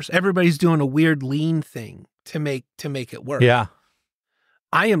shoulders, everybody's doing a weird lean thing to make it work. Yeah.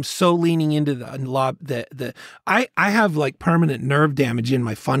 I am so leaning into I have like permanent nerve damage in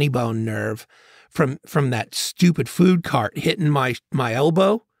my funny bone nerve from that stupid food cart hitting my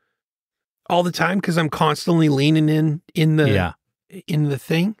elbow all the time because I'm constantly leaning in the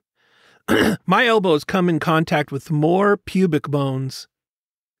thing. My elbows come in contact with more pubic bones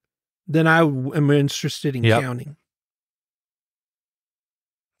than I am interested in counting.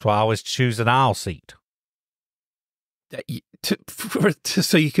 So I always choose an aisle seat.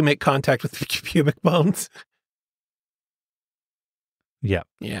 So you can make contact with the pubic bones. Yeah.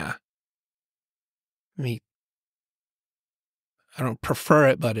 Yeah. I don't prefer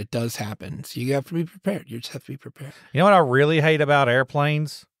it, but it does happen. So you have to be prepared. You just have to be prepared. You know what I really hate about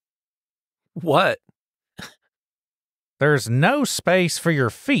airplanes? What? There's no space for your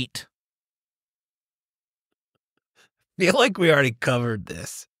feet. I feel like we already covered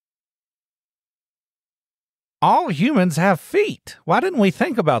this. All humans have feet. Why didn't we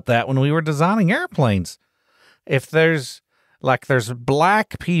think about that when we were designing airplanes? If there's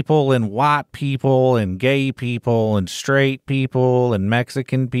black people and white people and gay people and straight people and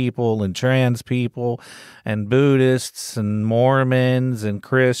Mexican people and trans people and Buddhists and Mormons and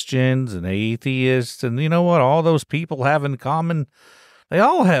Christians and atheists, and you know what all those people have in common? They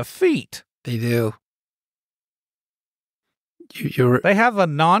all have feet. They do. They have a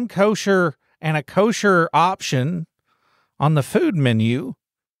non-kosher and a kosher option on the food menu,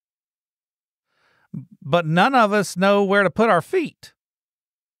 but none of us know where to put our feet.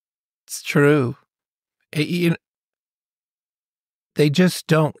 It's true. They just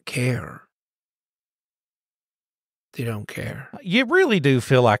don't care. They don't care. You really do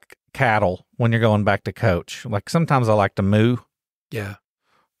feel like cattle when you're going back to coach. Like sometimes I like to moo Yeah.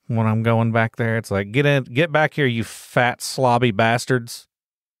 when I'm going back there. It's like, get back here, you fat, slobby bastards.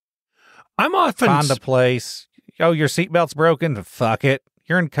 I'm often Find a place. Oh, your seatbelt's broken? Fuck it.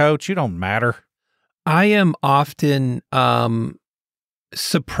 You're in coach. You don't matter. I am often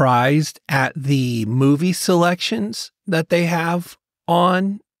surprised at the movie selections that they have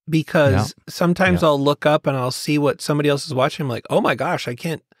on, because sometimes I'll look up and I'll see what somebody else is watching. I'm like, oh my gosh, I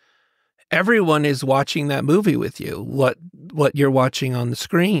can't. Everyone is watching that movie with you. What you're watching on the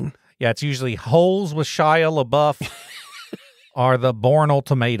screen. Yeah, it's usually Holes with Shia LaBeouf or The Bourne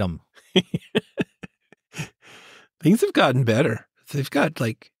Ultimatum. Things have gotten better. They've got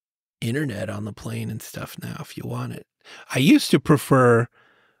like internet on the plane and stuff now if you want it. I used to prefer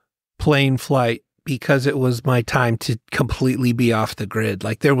plane flight because it was my time to completely be off the grid.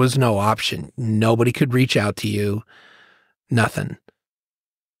 Like there was no option. Nobody could reach out to you. Nothing.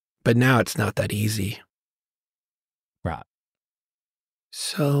 But now it's not that easy. Right.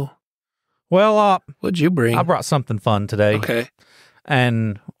 So, well, what'd you bring? I brought something fun today. Okay.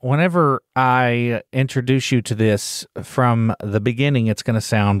 And whenever I introduce you to this from the beginning, it's going to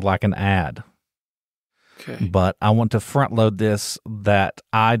sound like an ad. Okay. But I want to front load this that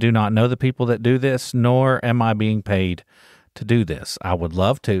I do not know the people that do this, nor am I being paid to do this. I would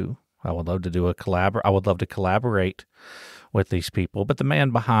love to. I would love to do I would love to collaborate with these people. But the man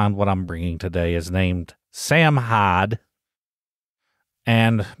behind what I'm bringing today is named Sam Hyde.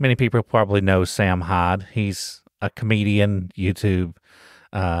 And many people probably know Sam Hyde. He's a comedian, YouTube,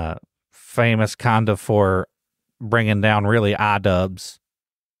 famous kind of for bringing down really iDubbbz.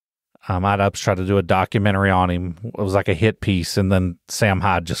 iDubbbz tried to do a documentary on him. It was like a hit piece, and then Sam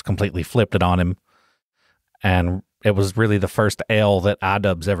Hyde just completely flipped it on him. And it was really the first L that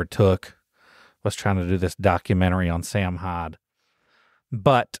iDubbbz ever took, was trying to do this documentary on Sam Hyde.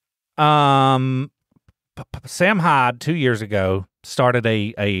 But Sam Hyde, 2 years ago, started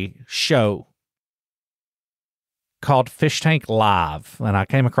a show called Fish Tank Live, and I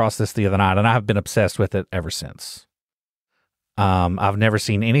came across this the other night, and I have been obsessed with it ever since. I've never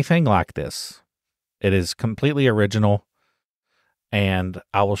seen anything like this. It is completely original, and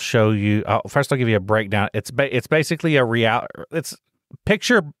I will show you. First, I'll give you a breakdown. It's basically a remember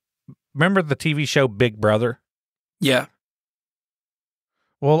the TV show Big Brother? Yeah.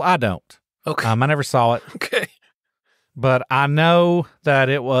 Well, I don't. Okay. I never saw it. Okay. But I know that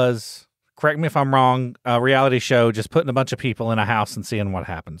it was, correct me if I'm wrong, a reality show just putting a bunch of people in a house and seeing what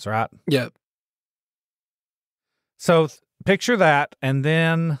happens, right? Yep. So picture that, and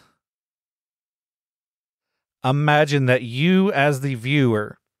then imagine that you as the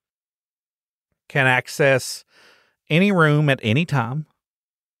viewer can access any room at any time.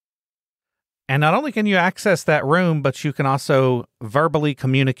 And not only can you access that room, but you can also verbally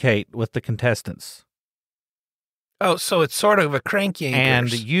communicate with the contestants. Oh, so it's sort of a cranky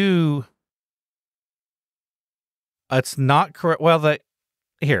And it's not correct. Well,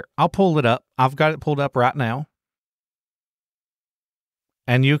 here, I'll pull it up. I've got it pulled up right now.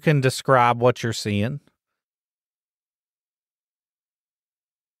 And you can describe what you're seeing.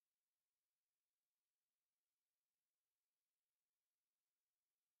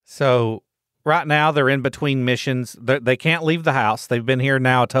 So right now they're in between missions. They can't leave the house. They've been here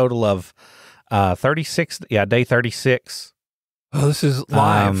now a total of 36. Yeah, day 36. Oh, this is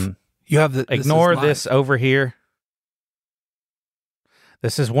live. You have the ignore this over here.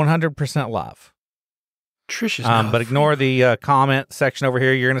 This is 100% live. Trish is but ignore the comment section over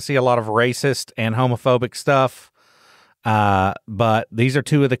here. You're going to see a lot of racist and homophobic stuff. But these are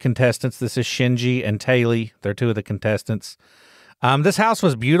two of the contestants. This is Shinji and Taylor. They're two of the contestants. This house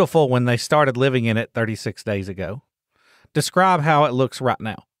was beautiful when they started living in it 36 days ago. Describe how it looks right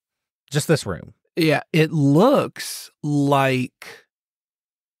now. Just this room. Yeah, it looks like...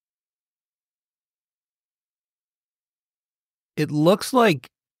 It looks like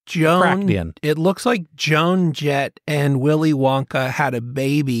Joan Jett and Willy Wonka had a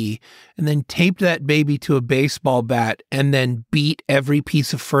baby and then taped that baby to a baseball bat and then beat every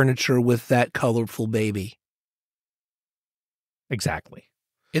piece of furniture with that colorful baby. Exactly.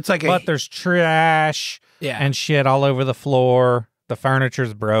 It's like but there's trash and shit all over the floor. The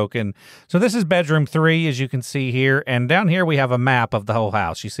furniture's broken. So this is bedroom 3, as you can see here. And down here we have a map of the whole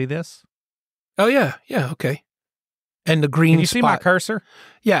house. You see this? Oh, yeah. Yeah, okay. And the green spot. Can you see my cursor?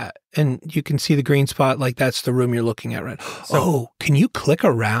 Yeah, and you can see the green spot like that's the room you're looking at, right? So, can you click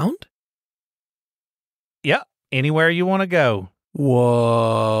around? Yep, anywhere you want to go.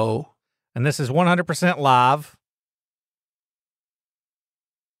 Whoa. And this is 100% live.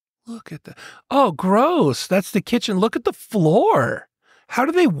 Look at that. Oh, gross. That's the kitchen. Look at the floor. How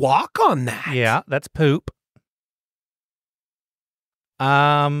do they walk on that? Yeah, that's poop.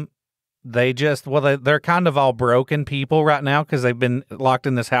 They're kind of all broken people right now because they've been locked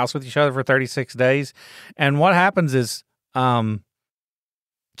in this house with each other for 36 days. And what happens is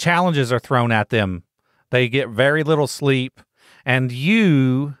challenges are thrown at them. They get very little sleep, and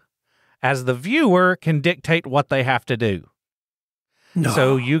you, as the viewer, can dictate what they have to do. No.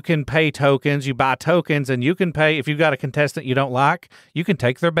 So you can pay tokens, you buy tokens, and you can pay, if you've got a contestant you don't like, you can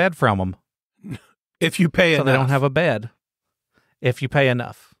take their bed from them. If you pay enough. So they don't have a bed. If you pay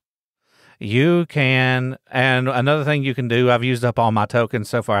enough. You can, and another thing you can do, I've used up all my tokens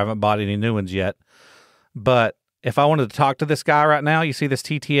so far, I haven't bought any new ones yet, but if I wanted to talk to this guy right now, you see this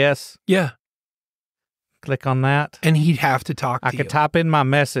TTS? Yeah. Click on that. And he'd have to talk to you. I could type in my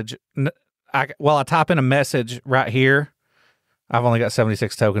message. I type in a message right here. I've only got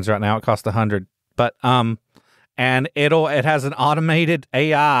 76 tokens right now. It costs 100. But, and it has an automated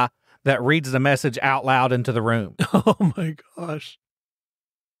AI that reads the message out loud into the room. Oh my gosh.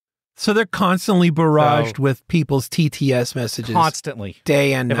 So they're constantly barraged with people's TTS messages. Constantly.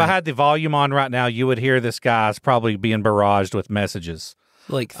 Day and night. If I had the volume on right now, you would hear this guy's probably being barraged with messages.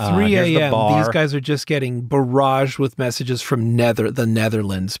 Like 3 here's the a.m., bar. these guys are just getting barraged with messages from the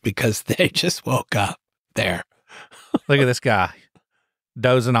Netherlands because they just woke up there. Look at this guy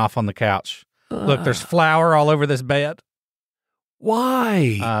dozing off on the couch. Look, there's flour all over this bed.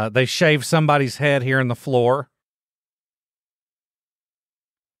 Why? They shaved somebody's head here in the floor.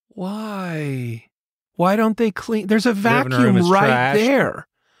 Why? Why don't they clean? There's a Living room vacuum is right trashed. there.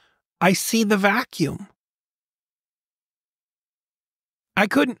 I see the vacuum. I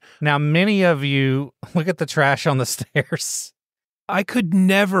couldn't. Now, many of you, look at the trash on the stairs. I could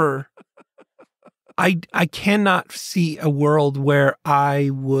never. I cannot see a world where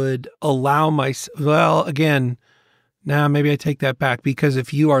I would allow myself. Well, again, now maybe I take that back, because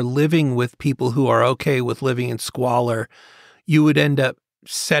if you are living with people who are okay with living in squalor, you would end up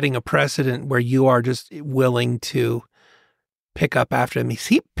setting a precedent where you are just willing to pick up after them. Is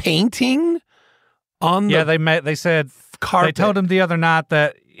he painting on the they said carpet? They told him the other night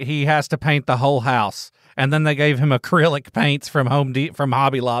that he has to paint the whole house, and then they gave him acrylic paints from from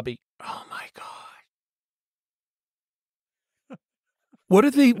Hobby Lobby. Oh my god! What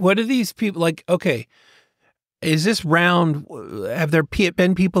are these people like? Okay, is this round? Have there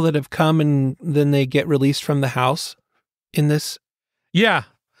been people that have come and then they get released from the house in this? Yeah.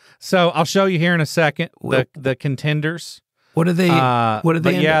 So I'll show you here in a second the contenders. What are they? What are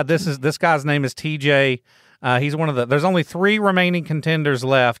they? But yeah, this guy's name is TJ. He's one of there's only 3 remaining contenders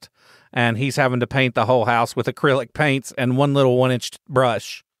left, and he's having to paint the whole house with acrylic paints and one little 1-inch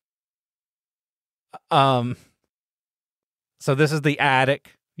brush. So this is the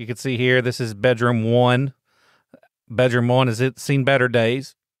attic. You can see here, this is bedroom 1. Bedroom 1 has seen better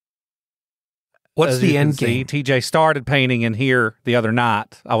days. What's As the you can end see, game? TJ started painting in here the other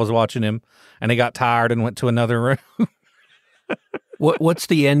night. I was watching him, and he got tired and went to another room. What's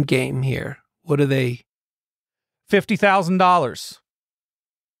the end game here? What are they? $50,000.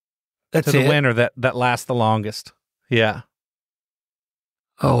 That's to the it? winner that lasts the longest. Yeah.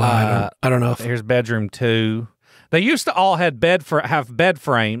 Oh, I don't know. Here's bedroom 2. They used to all have bed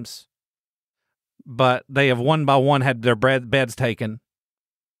frames, but they have one by one had their beds taken.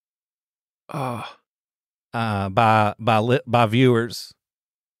 Oh. By viewers.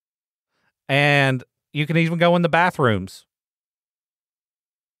 And you can even go in the bathrooms.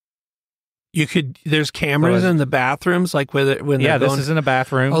 You could. There's cameras in the bathrooms, like when they're going. This is in a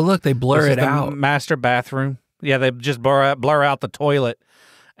bathroom. Oh, look, they blur it out. The master bathroom. Yeah, they just blur out the toilet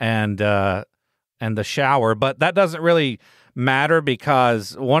and the shower, but that doesn't really matter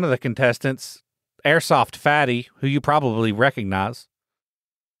because one of the contestants, Airsoft Fatty, who you probably recognize.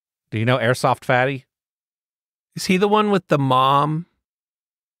 Do you know Airsoft Fatty? Is he the one with the mom?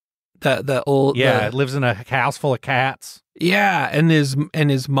 The old lives in a house full of cats. Yeah, and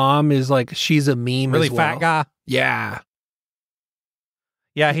his mom is like, she's a meme. Really as well. fat guy. Yeah,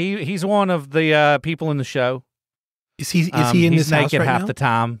 yeah. He's one of the people in the show. Is he in he's this house naked right half now? the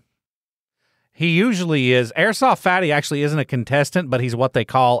time? He usually is. Airsoft Fatty actually isn't a contestant, but he's what they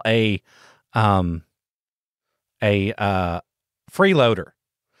call a freeloader.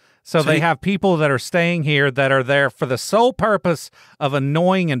 So they have people that are staying here that are there for the sole purpose of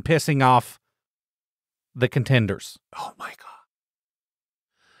annoying and pissing off the contenders. Oh my god!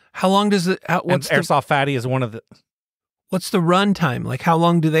 How long does it? Airsoft Fatty is one of the. What's the run time? Like, how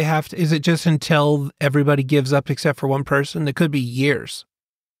long do they have to? Is it just until everybody gives up except for one person? It could be years.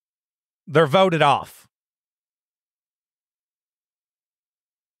 They're voted off.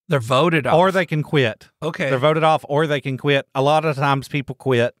 They're voted off. Or they can quit. Okay. They're voted off or they can quit. A lot of times people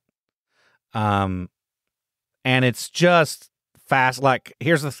quit. And it's just fast. Like,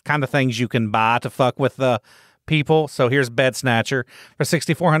 here's the kind of things you can buy to fuck with the people. So here's Bed Snatcher. For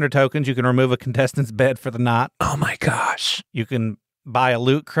 6,400 tokens, you can remove a contestant's bed for the night. Oh my gosh. You can buy a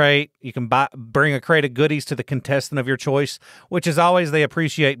loot crate. You can bring a crate of goodies to the contestant of your choice, which is always they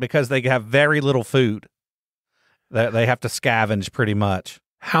appreciate because they have very little food. They have to scavenge pretty much.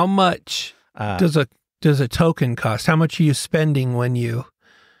 How much does a token cost? How much are you spending when you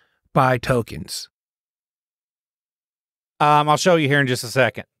buy tokens? I'll show you here in just a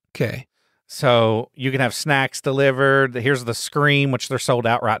second. Okay. So you can have snacks delivered. Here's the Scream, which they're sold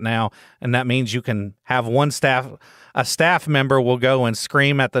out right now, and that means you can have a staff member will go and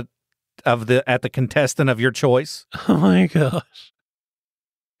scream at the contestant of your choice. Oh my gosh!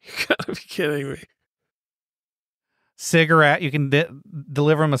 You gotta be kidding me. Cigarette, you can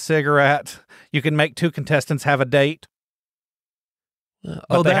deliver them a cigarette. You can make 2 contestants have a date.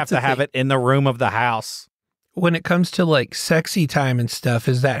 But they have to have it in the room of the house. When it comes to like sexy time and stuff,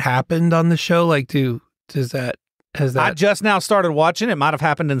 has that happened on the show? Like, has that? I just now started watching. It might have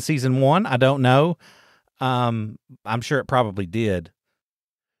happened in season 1. I don't know. I'm sure it probably did.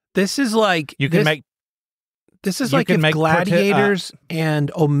 This is like This is like if Gladiators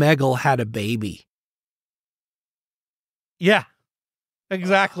and Omegle had a baby. Yeah,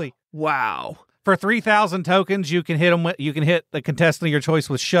 exactly. Wow. For 3,000 tokens, you can hit the contestant of your choice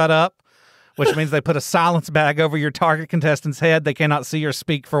with "Shut Up," which means they put a silence bag over your target contestant's head. They cannot see or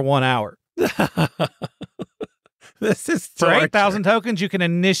speak for 1 hour. This is torture. For 8,000 tokens, you can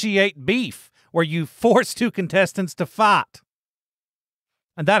initiate beef, where you force 2 contestants to fight.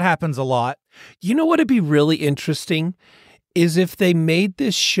 And that happens a lot. You know what would be really interesting is if they made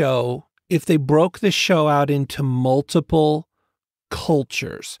this show, if they broke the show out into multiple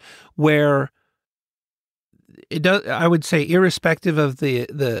cultures where it does, I would say, irrespective of the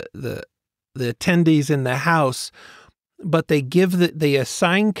attendees in the house, but they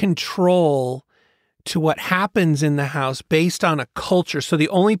assign control to what happens in the house based on a culture. So the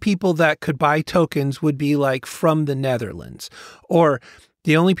only people that could buy tokens would be like from the Netherlands, or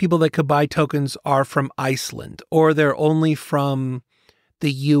the only people that could buy tokens are from Iceland, or they're only from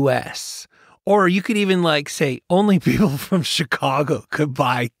the US. Or you could even like say only people from Chicago could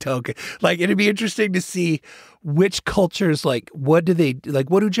buy tokens. Like, it'd be interesting to see which cultures, like, what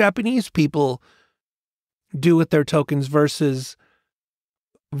do Japanese people do with their tokens versus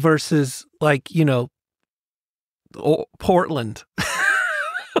like, you know, Portland.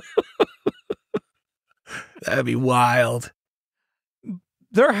 That'd be wild.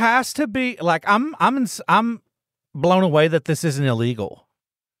 There has to be, like, I'm blown away that this isn't illegal.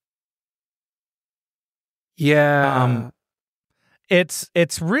 Yeah.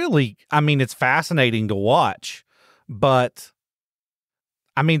 It's really, I mean, it's fascinating to watch, but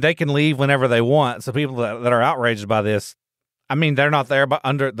I mean, they can leave whenever they want. So people that are outraged by this, I mean, they're not there, but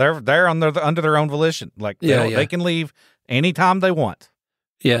under their own volition. Like, they can leave anytime they want.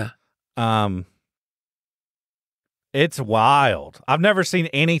 Yeah. It's wild. I've never seen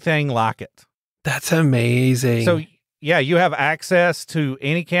anything like it. That's amazing. So yeah, you have access to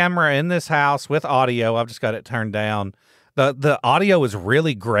any camera in this house with audio. I've just got it turned down. The audio is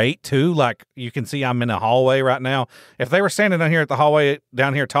really great too. Like, you can see I'm in a hallway right now. If they were standing down here at the hallway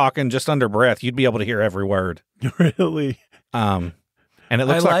down here talking just under breath, you'd be able to hear every word. Really? And it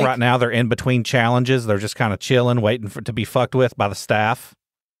looks like right now they're in between challenges. They're just kind of chilling, waiting to be fucked with by the staff.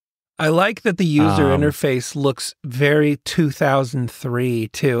 I like that the user interface looks very 2003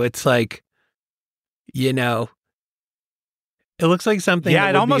 too. It's like, you know, it looks like something. Yeah,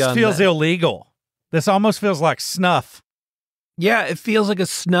 it almost feels illegal. This almost feels like snuff. Yeah, it feels like a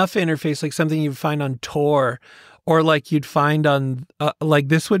snuff interface, like something you'd find on Tor, or like you'd find on like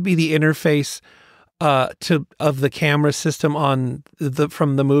this would be the interface of the camera system on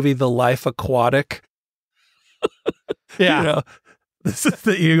from the movie The Life Aquatic. Yeah. You know, this is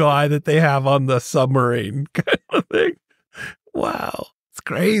the UI that they have on the submarine kind of thing. Wow. It's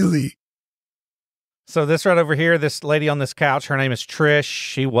crazy. So this right over here, this lady on this couch, her name is Trish.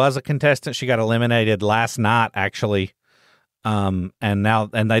 She was a contestant. She got eliminated last night, actually. And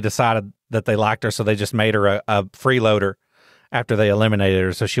they decided that they liked her, so they just made her a freeloader after they eliminated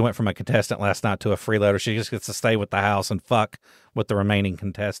her. So she went from a contestant last night to a freeloader. She just gets to stay with the house and fuck with the remaining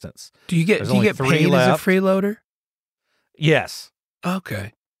contestants. Do you get paid left as a freeloader? Yes.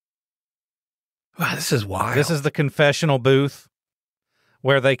 Okay. Wow, this is wild. This is the confessional booth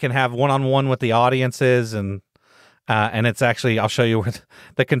where they can have one-on-one with the audiences, and it's actually, I'll show you where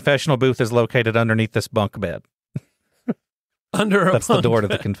the confessional booth is located underneath this bunk bed. Under a That's the bunk door to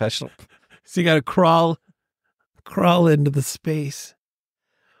the bed. confessional. So you got to crawl into the space.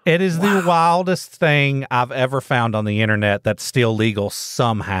 It is Wow. the wildest thing I've ever found on the internet that's still legal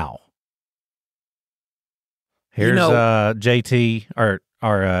somehow. Here's JT or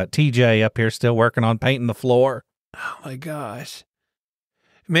TJ up here still working on painting the floor. Oh my gosh.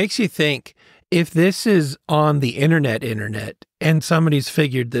 It makes you think, if this is on the internet and somebody's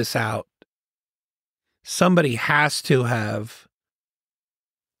figured this out, somebody has to have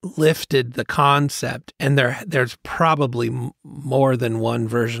lifted the concept, and there's probably more than one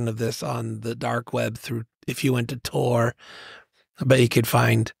version of this on the dark web. Through, if you went to Tor, I bet you could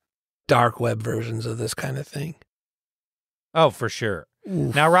find dark web versions of this kind of thing. Oh, for sure.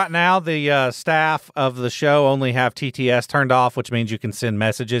 Oof. Now, right now, the staff of the show only have TTS turned off, which means you can send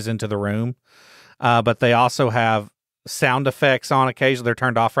messages into the room. But they also have sound effects on occasion. They're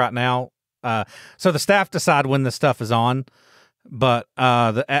turned off right now. So the staff decide when the stuff is on. But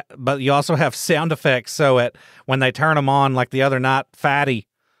you also have sound effects. So when they turn them on, like the other night,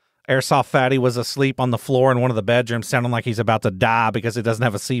 Airsoft Fatty was asleep on the floor in one of the bedrooms, sounding like he's about to die because he doesn't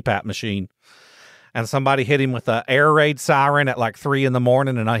have a CPAP machine. And somebody hit him with an air raid siren at like 3 a.m,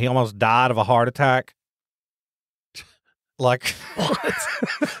 and he almost died of a heart attack. Like, What?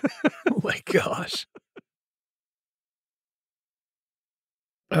 Oh my gosh.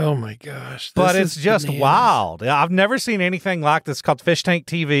 Oh my gosh. but This it's is just bananas. wild. I've never seen anything like this. It's called Fish Tank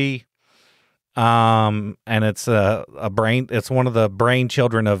TV. And it's it's one of the brain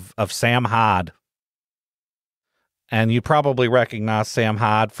children of Sam Hyde. And you probably recognize Sam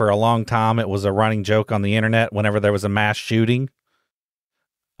Hyde. For a long time, it was a running joke on the internet whenever there was a mass shooting.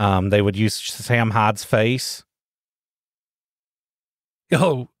 They would use Sam Hyde's face.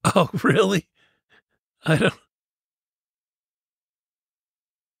 Oh, really? I don't.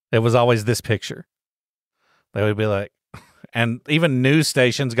 It was always this picture. They would be like, and even news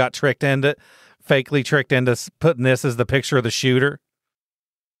stations got fakely tricked into putting this as the picture of the shooter.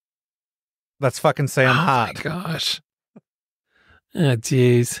 That's fucking Sam Hyde. Oh my gosh. Oh,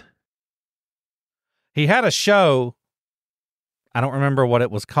 jeez. He had a show. I don't remember what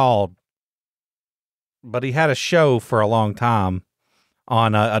it was called, but he had a show for a long time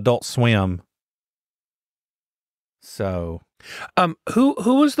on Adult Swim. So, Who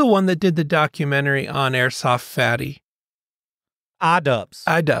was the one that did the documentary on Airsoft Fatty?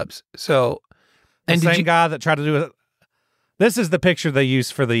 iDubbbz. So, The and same guy that tried to do it. This is the picture they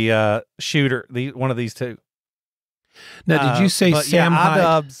used for the shooter, one of these two. Now, did you say but Sam Hyde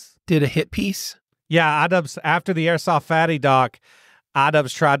iDubbbz, did a hit piece? Yeah, iDubbbz, after the Airsoft Fatty doc,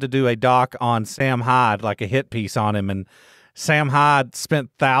 iDubbbz tried to do a doc on Sam Hyde, like a hit piece on him, and Sam Hyde spent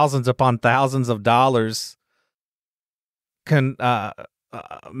thousands upon thousands of dollars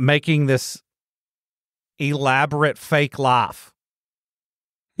making this elaborate fake life.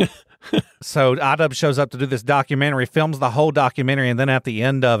 So iDubbbz shows up to do this documentary, films the whole documentary, and then at the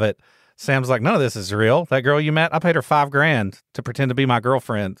end of it, Sam's like, none of this is real. That girl you met, I paid her $5,000 to pretend to be my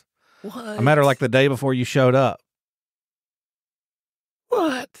girlfriend. What? I met her like the day before you showed up.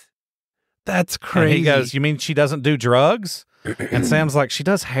 What? That's crazy. And he goes, you mean she doesn't do drugs? And Sam's like, she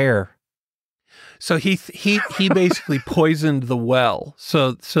does hair. So he basically poisoned the well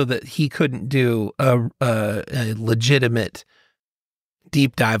so that he couldn't do a legitimate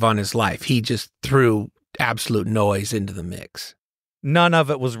deep dive on his life. He just threw absolute noise into the mix. None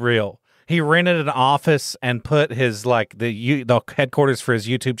of it was real. He rented an office and put his the headquarters for his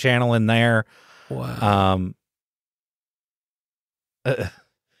YouTube channel in there. Wow.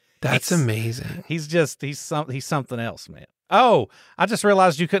 That's amazing. He's something else, man. Oh, I just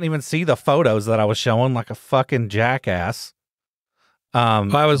realized you couldn't even see the photos that I was showing, like a fucking jackass.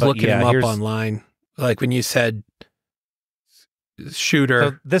 I was looking him up online, like when you said shooter.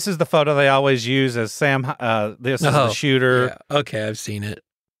 So this is the photo they always use as Sam. This is the shooter. Yeah. Okay, I've seen it.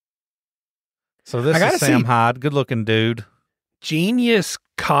 So this is Sam Hyde, good looking dude. Genius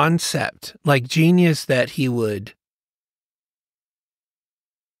concept, like genius that he would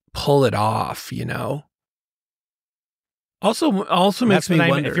pull it off, you know. Also makes me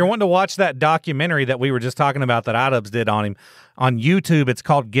wonder. If you're wanting to watch that documentary that we were just talking about that iDubbbz did on him on YouTube, it's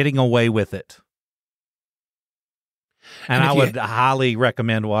called Getting Away with It. And I would highly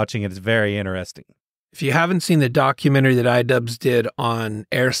recommend watching it. It's very interesting. If you haven't seen the documentary that iDubbbz did on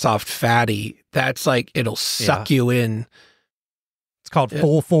Airsoft Fatty, that's like, it'll suck you in. It's called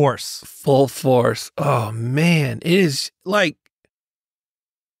Full Force. Full Force. Oh man, it is like,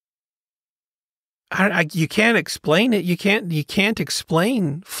 you can't explain it. You can't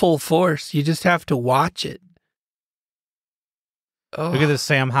explain Full Force. You just have to watch it. Oh. Look at this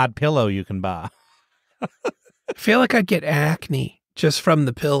Sam Hyde pillow you can buy. I feel like I'd get acne just from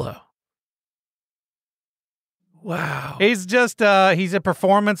the pillow. Wow. He's just he's a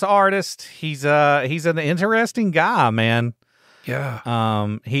performance artist. He's an interesting guy, man.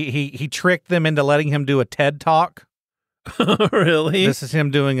 Yeah. He tricked them into letting him do a TED Talk. Really? This is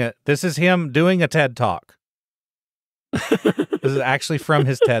him doing a TED Talk. This is actually from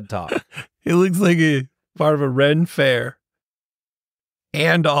his TED Talk. It looks like a part of a Ren fair.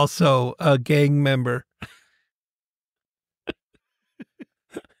 And also a gang member.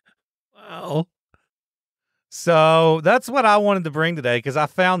 Wow. So that's what I wanted to bring today, because I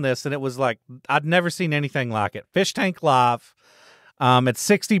found this and it was like, I'd never seen anything like it. Fish Tank Live. It's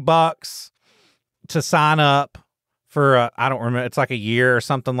 $60 to sign up for, I don't remember, it's like a year or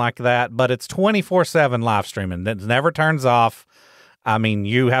something like that, but it's 24/7 live streaming. That never turns off. I mean,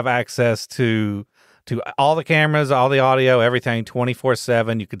 you have access to all the cameras, all the audio, everything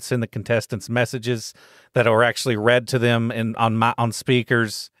 24/7. You could send the contestants messages that are actually read to them on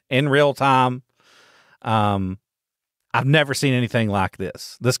speakers in real time. I've never seen anything like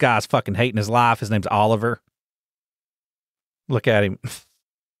this. This guy's fucking hating his life. His name's Oliver. Look at him.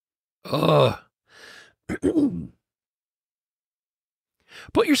 Ugh.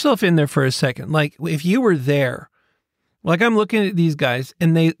 Put yourself in there for a second. Like, if you were there, like, I'm looking at these guys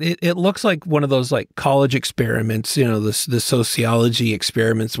and it looks like one of those like college experiments, you know, the sociology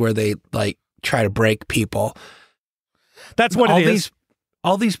experiments where they like try to break people. That's what it is.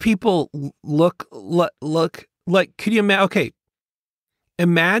 All these people look like, could you imagine? Okay.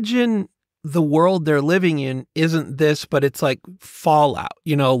 Imagine the world they're living in isn't this, but it's like fallout,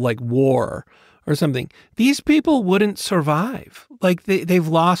 you know, like war or something. These people wouldn't survive. Like they've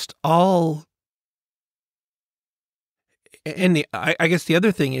lost all. And I guess the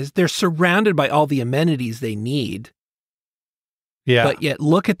other thing is they're surrounded by all the amenities they need. Yeah. But yet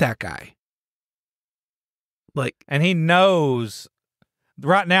look at that guy. Like, and he knows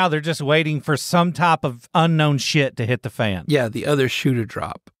right now they're just waiting for some type of unknown shit to hit the fan. Yeah, the other shoe to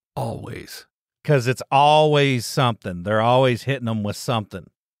drop, always. Because it's always something. They're always hitting them with something.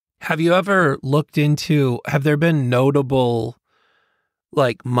 Have you ever looked into, have there been notable,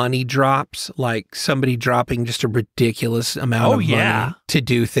 like, money drops? Like somebody dropping just a ridiculous amount of money to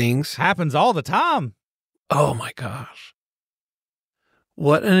do things? Happens all the time. Oh, my gosh.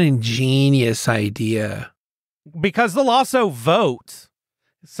 What an ingenious idea. Because they'll also vote.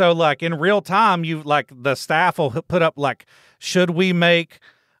 So, like, in real time, the staff will put up, like, should we make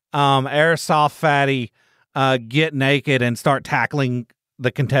Airsoft Fatty get naked and start tackling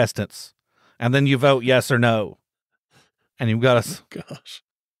the contestants? And then you vote yes or no. And you've got to... Oh,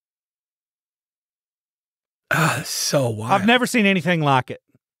 gosh. So wild. I've never seen anything like it.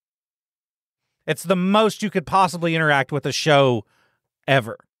 It's the most you could possibly interact with a show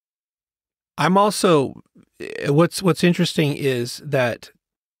ever. I'm also... What's interesting is that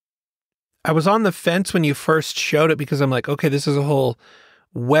I was on the fence when you first showed it because I'm like, okay, this is a whole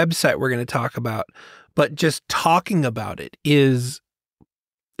website we're going to talk about, but just talking about it is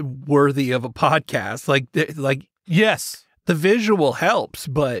worthy of a podcast. Like, yes, the visual helps,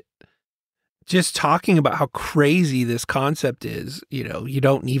 but just talking about how crazy this concept is, you know, you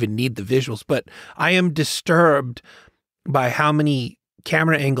don't even need the visuals. But I am disturbed by how many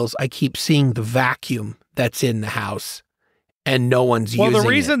camera angles I keep seeing the vacuum that's in the house and no one's using it. The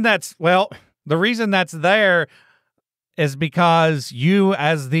reason that's there is because you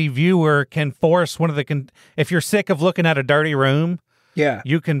as the viewer can force one of the if you're sick of looking at a dirty room, yeah,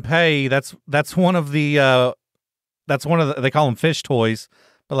 you can pay. That's one of the they call them fish toys,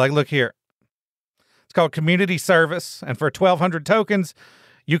 but like, look here. It's called community service, and for 1,200 tokens,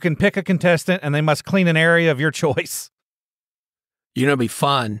 you can pick a contestant and they must clean an area of your choice. You know, it'd be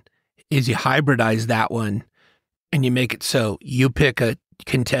fun is you hybridize that one and you make it so you pick a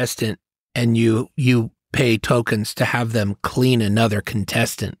contestant and you pay tokens to have them clean another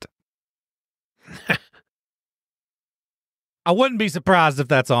contestant. I wouldn't be surprised if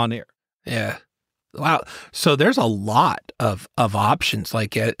that's on here. Yeah. Wow. So there's a lot of options.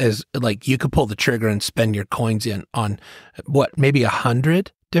 Like you could pull the trigger and spend your coins in on what, maybe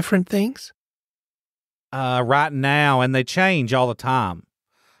 100 different things? Right now, and they change all the time.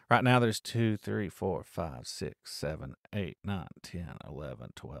 Right now, there's 2, 3, 4, 5, 6, 7, 8, 9, 10,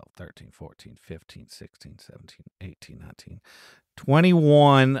 11, 12, 13, 14, 15, 16, 17, 18, 19,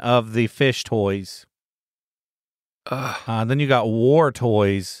 21 of the fish toys. Then you got war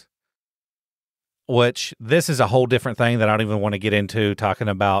toys, which this is a whole different thing that I don't even want to get into, talking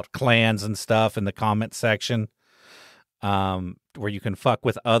about clans and stuff in the comment section, where you can fuck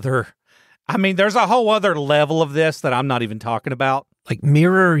with other... I mean, there's a whole other level of this that I'm not even talking about. Like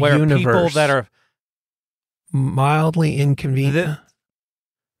mirror where universe. People that are Mildly inconvenient.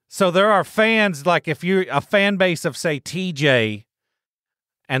 So there are fans, like if you're a fan base of, say, TJ,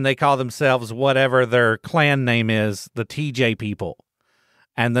 and they call themselves whatever their clan name is, the TJ people.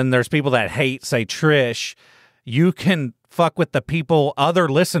 And then there's people that hate, say, Trish. You can fuck with the people, other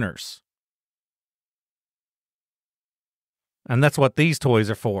listeners. And that's what these toys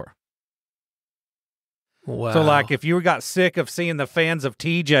are for. Wow. So, like, if you got sick of seeing the fans of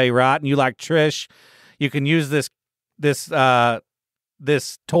TJ, right, and you like Trish, you can use this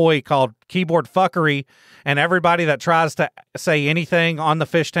toy called Keyboard Fuckery, and everybody that tries to say anything on the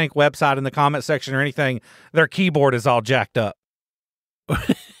Fish Tank website in the comment section or anything, their keyboard is all jacked up.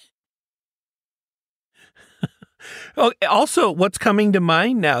 Oh, also, what's coming to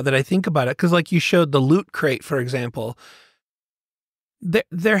mind now that I think about it, because like you showed the Loot Crate, for example,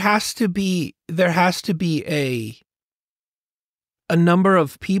 there has to be a number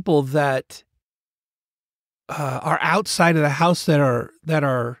of people that are outside of the house that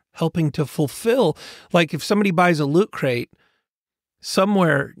are helping to fulfill. Like if somebody buys a Loot Crate,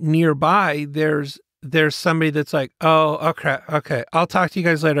 somewhere nearby there's somebody that's like, oh, okay, I'll talk to you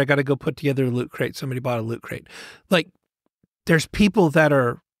guys later. I got to go put together a Loot Crate. Somebody bought a Loot Crate. Like there's people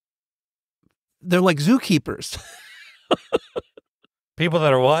they're like zookeepers. People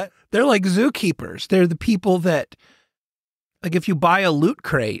that are what? They're like zookeepers. They're the people that, like, if you buy a Loot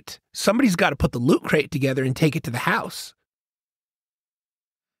Crate, somebody's got to put the Loot Crate together and take it to the house.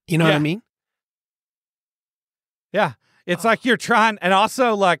 You know what I mean? Yeah. It's like you're trying, and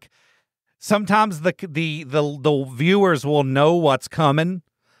also like sometimes the viewers will know what's coming,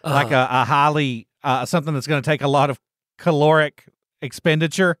 like a highly something that's going to take a lot of caloric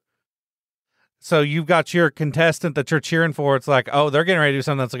expenditure. So you've got your contestant that you're cheering for. It's like, oh, they're getting ready to do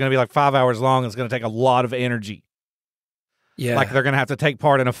something that's going to be like 5 hours long. It's going to take a lot of energy. Yeah. Like they're going to have to take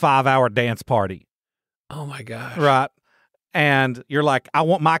part in a 5-hour dance party. Oh my gosh. Right. And you're like, I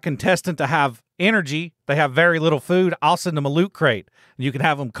want my contestant to have energy. They have very little food. I'll send them a Loot Crate. And you can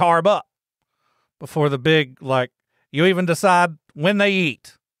have them carb up before the big, like, you even decide when they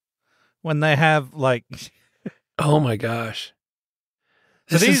eat. When they have, like... Oh my gosh.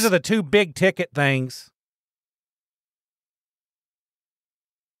 So these are the two big ticket things.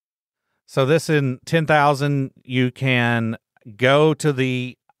 So this in 10,000, you can go to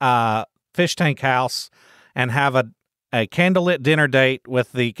the Fish Tank house and have a candlelit dinner date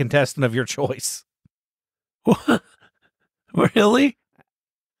with the contestant of your choice. What? Really?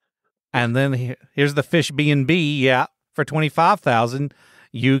 And then here's the Fish B&B. Yeah, for 25,000.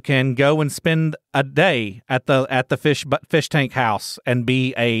 You can go and spend a day at the fish tank house and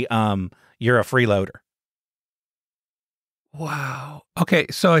be you're a freeloader. Wow. Okay,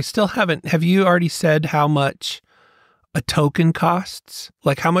 so I still haven't. Have you already said how much a token costs?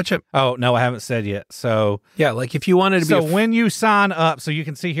 Like how much? Oh no, I haven't said yet. So yeah, like if you wanted to so be. When you sign up, so you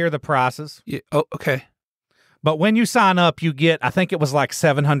can see here the prices. Yeah, oh, okay. But when you sign up, you get, I think it was like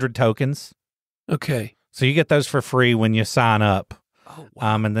 700 tokens. Okay. So you get those for free when you sign up. Oh,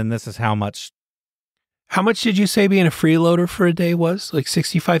 wow. And then this is how much. How much did you say being a freeloader for a day was? Like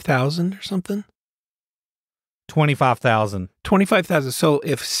 65,000 or something? 25,000. 25,000. So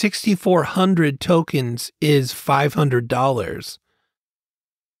if 6,400 tokens is $500,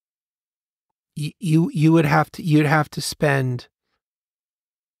 you'd have to spend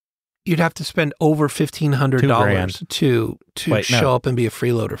over $1,500 to show up and be a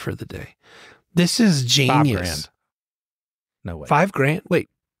freeloader for the day. This is genius. $5,000. No way. $5,000. Wait.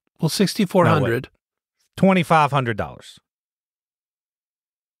 Well, 6,400. $2,500.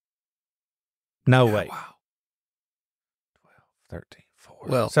 No way. Wow. 12, 13, 4.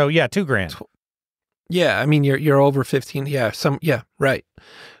 Well, so yeah, $2,000. Yeah, I mean you're over 15. Yeah, right.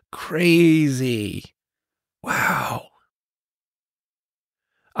 Crazy. Wow.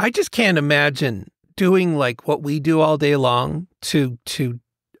 I just can't imagine doing like what we do all day long to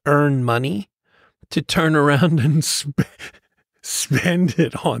earn money, to turn around and spend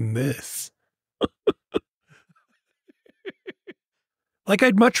it on this. Like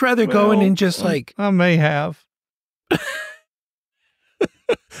I'd much rather go in and just like I may have.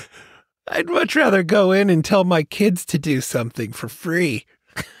 I'd much rather go in and tell my kids to do something for free.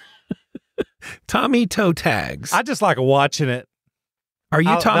 Tommy toe tags. I just like watching it. Are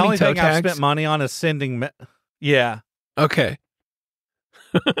you Tommy toe tags? The only thing I've spent money on is sending. Yeah. Okay.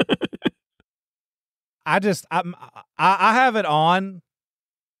 I have it on,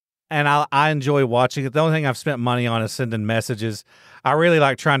 and I enjoy watching it. The only thing I've spent money on is sending messages. I really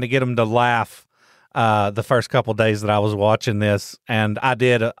like trying to get them to laugh. The first couple days that I was watching this, and I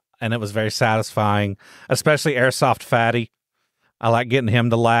did, and it was very satisfying. Especially Airsoft Fatty. I like getting him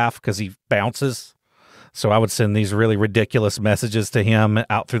to laugh because he bounces. So I would send these really ridiculous messages to him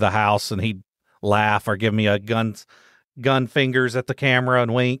out through the house, and he'd laugh or give me a gun fingers at the camera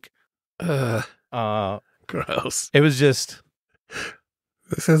and wink. Gross. It was just...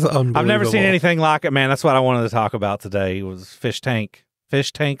 This is unbelievable. I've never seen anything like it, man. That's what I wanted to talk about today. It was Fish Tank.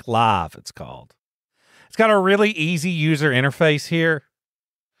 Fish Tank Live, it's called. It's got a really easy user interface here.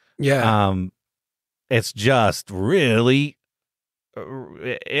 Yeah. It's just really...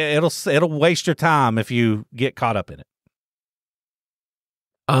 It'll waste your time if you get caught up in it.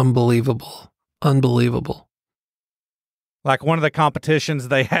 Unbelievable. Like one of the competitions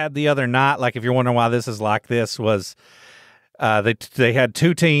they had the other night, like if you're wondering why this is like this, was they had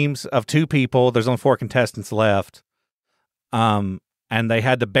 2 teams of 2 people. There's only 4 contestants left. And they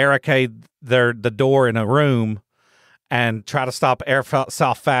had to barricade the door in a room and try to stop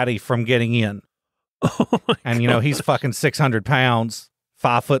Airsoft Fatty from getting in. And, he's fucking 600 pounds,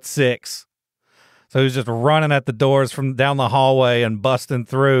 5'6". So he's just running at the doors from down the hallway and busting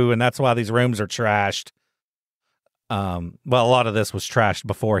through. And that's why these rooms are trashed. Well, a lot of this was trashed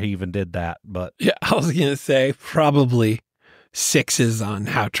before he even did that. But yeah, I was going to say probably 6s on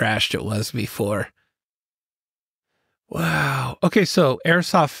how trashed it was before. Wow. Okay, so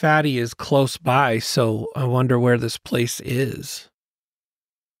Airsoft Fatty is close by. So I wonder where this place is.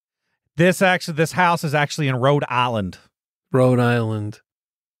 This house is actually in Rhode Island. Rhode Island.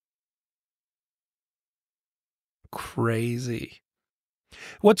 Crazy.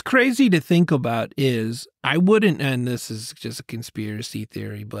 What's crazy to think about is I wouldn't, and this is just a conspiracy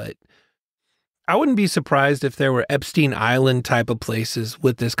theory, but I wouldn't be surprised if there were Epstein Island type of places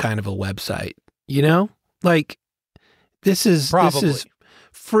with this kind of a website. Like this is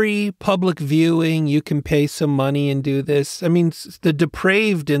free public viewing. You can pay some money and do this. I mean, the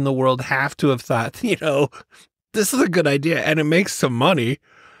depraved in the world have to have thought, this is a good idea and it makes some money.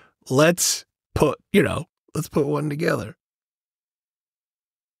 Let's put one together.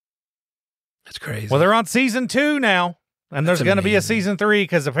 That's crazy. Well, they're on season 2 now, and there's going to be a season 3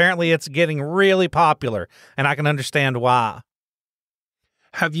 because apparently it's getting really popular, and I can understand why.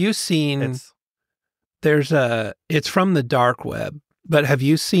 Have you seen, it's from the dark web, but have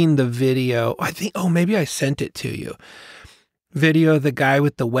you seen the video? Maybe I sent it to you. Video of the guy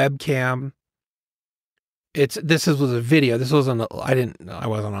with the webcam. This was a video. This wasn't, I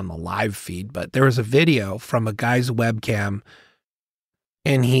wasn't on the live feed, but there was a video from a guy's webcam,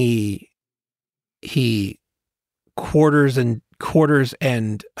 and he quarters and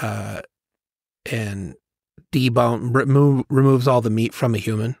removes all the meat from a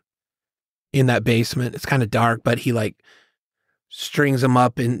human in that basement. It's kind of dark, but he strings them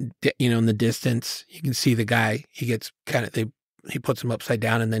up in the distance. You can see the guy. He gets he puts them upside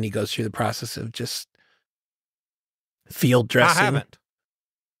down, and then he goes through the process of just field dressing. I haven't.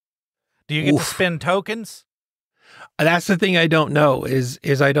 Do you get to spend tokens? That's the thing I don't know is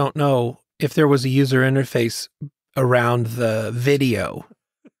I don't know if there was a user interface around the video.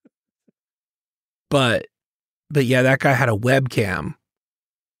 But yeah, that guy had a webcam,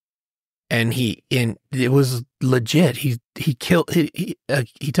 and it was legit. He took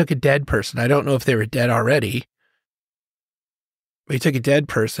a dead person. I don't know if they were dead already. But he took a dead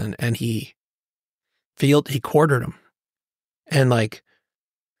person and he quartered him and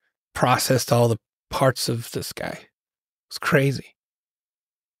processed all the parts of this guy. It was crazy.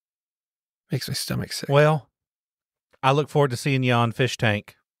 Makes my stomach sick. Well, I look forward to seeing you on Fish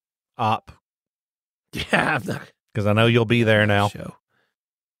Tank Op. Yeah, because I know you'll be there now. Show.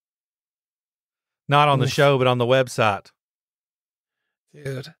 Not on the show, but on the website.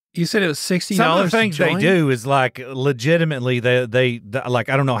 Dude, you said it was $60. Some of the things they do is legitimately they I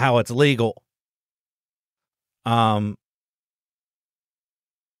don't know how it's legal. They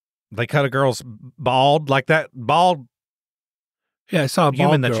cut a girl's bald like that bald. Yeah, I saw a bald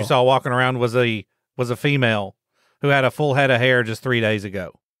human girl that you saw walking around was a female who had a full head of hair just 3 days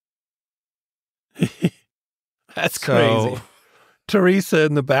ago. That's crazy. Teresa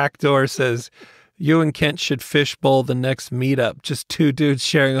in the back door says, you and Kent should fishbowl the next meetup. Just 2 dudes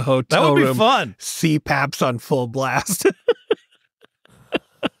sharing a hotel room. That would be fun. CPAPs on full blast.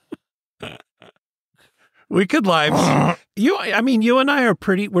 We could live. You and I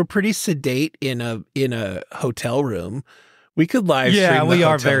we're pretty sedate in a hotel room. We could live stream. Yeah, we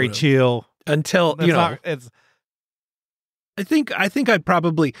are very chill until I think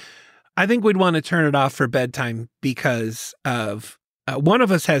we'd want to turn it off for bedtime because of one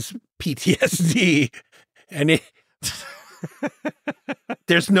of us has PTSD, and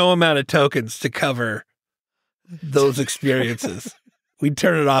there's no amount of tokens to cover those experiences. We'd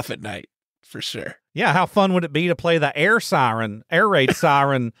turn it off at night for sure. Yeah, how fun would it be to play the air raid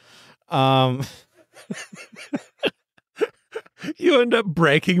siren You end up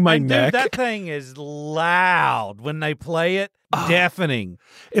breaking my And neck. Dude, that thing is loud when they play it. Deafening.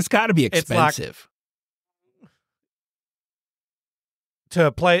 It's got to be It's like- expensive.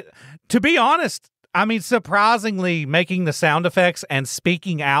 To play. To be honest, I mean, surprisingly, making the sound effects and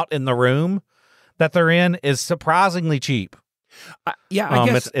speaking out in the room that they're in is surprisingly cheap. I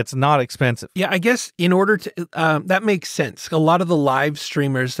guess it's not expensive. Yeah, I guess in order to that makes sense. A lot of the live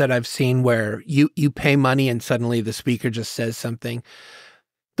streamers that I've seen where you pay money and suddenly the speaker just says something,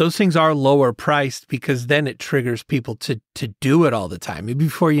 those things are lower priced because then it triggers people to do it all the time. Maybe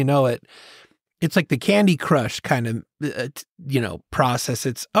before you know it, it's like the Candy Crush kind of process.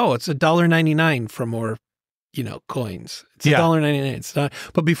 It's $1.99 for more coins. It's $1.99. It's not,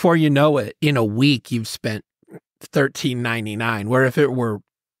 but before you know it, in a week you've spent $13.99. Where if it were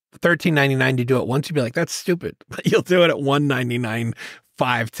 $13.99 to do it once, you'd be like, that's stupid. But you'll do it at $1.99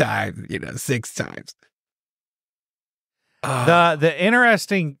 5 times, 6 times. The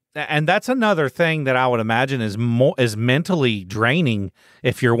interesting, and that's another thing that I would imagine is mentally draining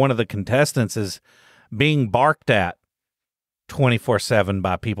if you're one of the contestants, is being barked at 24/7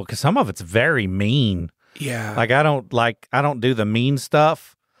 by people, because some of it's very mean. Yeah, like I don't do the mean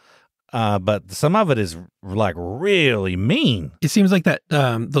stuff. But some of it is like really mean. It seems like that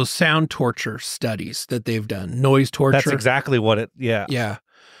those sound torture studies that they've done, noise torture. That's exactly what it. Yeah. Yeah.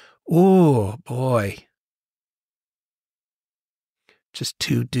 Oh boy. Just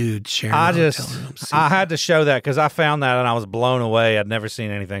two dudes sharing. I had to show that because I found that and I was blown away. I'd never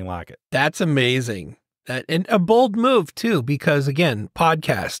seen anything like it. That's amazing. And a bold move too, because again,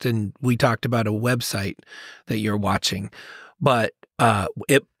 podcast, and we talked about a website that you're watching, but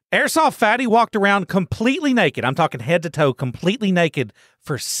Airsoft Fatty walked around completely naked. I'm talking head to toe, completely naked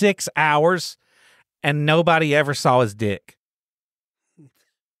for 6 hours, and nobody ever saw his dick.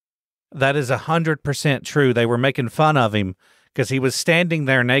 That is 100% true. They were making fun of him because he was standing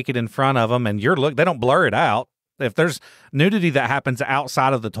there naked in front of them, and they don't blur it out. If there's nudity that happens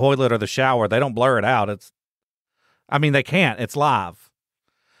outside of the toilet or the shower, they don't blur it out. They can't. It's live.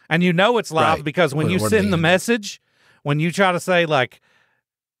 And it's live right. because when you send the message, when you try to say like,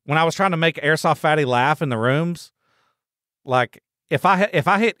 when I was trying to make Airsoft Fatty laugh in the rooms, like if I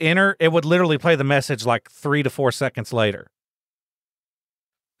hit enter, it would literally play the message like 3 to 4 seconds later.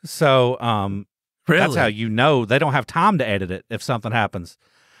 So really? That's how they don't have time to edit it if something happens.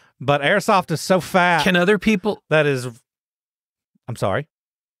 But Airsoft is so fat. Can other people? I'm sorry.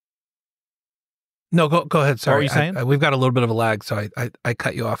 No, go ahead. Sorry, what were you saying? We've got a little bit of a lag, so I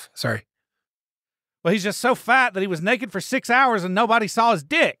cut you off. Sorry. Well, he's just so fat that he was naked for 6 hours and nobody saw his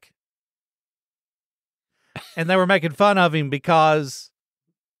dick. And they were making fun of him because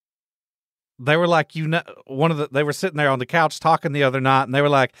they were like, they were sitting there on the couch talking the other night, and they were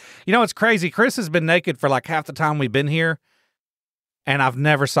like, it's crazy. Chris has been naked for like half the time we've been here, and I've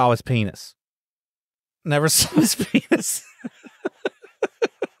never saw his penis. Never saw his penis.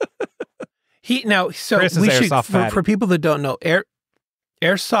 Chris we should, for people that don't know,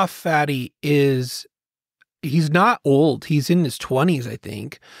 Airsoft Fatty he's not old. He's in his 20s, I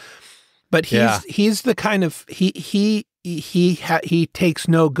think. But he's the kind of he takes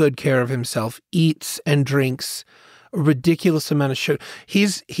no good care of himself, eats and drinks a ridiculous amount of sugar.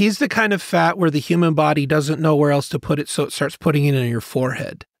 He's the kind of fat where the human body doesn't know where else to put it, so it starts putting it in your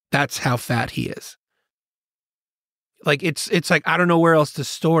forehead. That's how fat he is. Like it's like I don't know where else to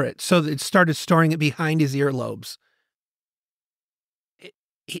store it. So it started storing it behind his earlobes.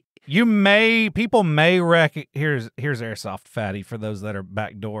 People may here's Airsoft Fatty for those that are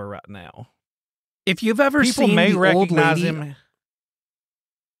backdoor right now. If you've ever seen the old lady, him.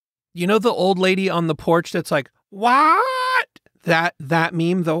 The old lady on the porch that's like, what? That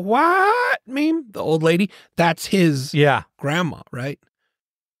meme, the what meme, the old lady, that's his grandma, right?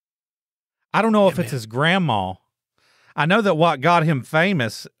 I don't know if it's his grandma. I know that what got him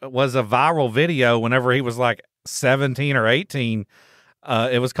famous was a viral video whenever he was like 17 or 18.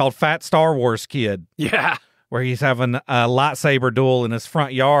 It was called Fat Star Wars Kid. Yeah. Where he's having a lightsaber duel in his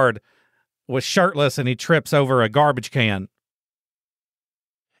front yard with shirtless, and he trips over a garbage can.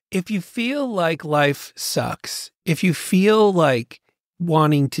 If you feel like life sucks, if you feel like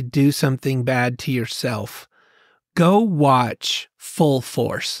wanting to do something bad to yourself, go watch Full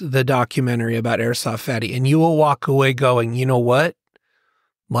Force, the documentary about Airsoft Fatty, and you will walk away going, you know what?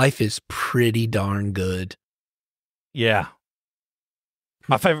 Life is pretty darn good. Yeah.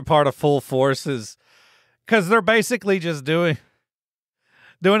 My favorite part of Full Force is because they're basically just doing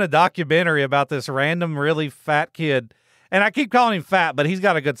a documentary about this random really fat kid. And I keep calling him fat, but he's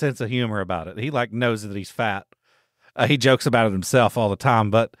got a good sense of humor about it. He knows that he's fat. He jokes about it himself all the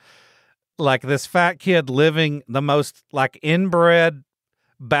time, but like this fat kid living the most like inbred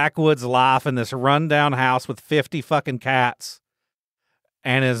backwoods life in this rundown house with 50 fucking cats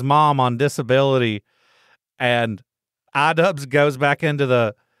and his mom on disability. And iDubbbz goes back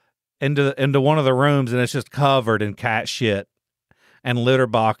into one of the rooms and it's just covered in cat shit and litter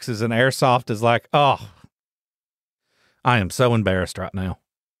boxes, and Airsoft is like, oh, I am so embarrassed right now.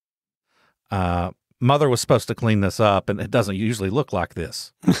 Mother was supposed to clean this up, and it doesn't usually look like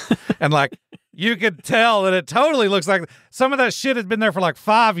this. And like, you could tell that it totally looks like some of that shit had been there for like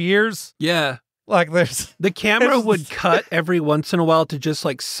 5 years. Yeah. Like the camera would cut every once in a while to just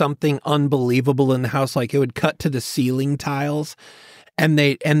like something unbelievable in the house. Like it would cut to the ceiling tiles, and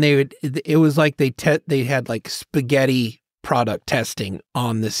it was like they had like spaghetti product testing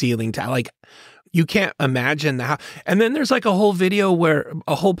on the ceiling tile. Like you can't imagine the house. And then there's like a whole video where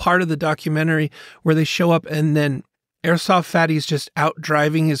a whole part of the documentary where they show up and then Airsoft Fatty's just out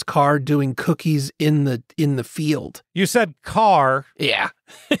driving his car doing cookies in the field. You said car. Yeah.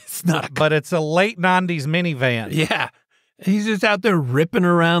 It's not a car. But it's a late 90s minivan. Yeah. He's just out there ripping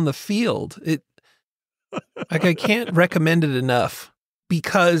around the field. Like I can't recommend it enough.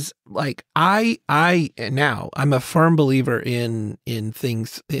 Because like I'm a firm believer in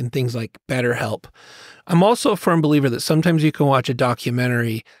things like BetterHelp. I'm also a firm believer that sometimes you can watch a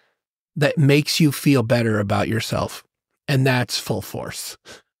documentary that makes you feel better about yourself, and that's Full Force.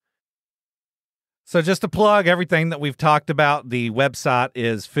 So just to plug everything that we've talked about, the website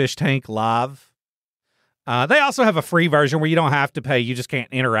is Fish Tank Live. They also have a free version where you don't have to pay; you just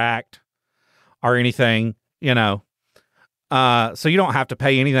can't interact or anything, you know. So you don't have to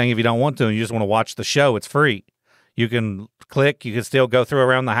pay anything if you don't want to, and you just want to watch the show. It's free. You can click. You can still go through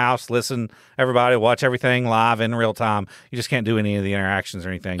around the house, listen, everybody, watch everything live in real time. You just can't do any of the interactions or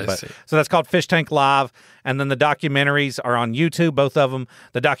anything. So that's called Fish Tank Live. And then the documentaries are on YouTube, both of them.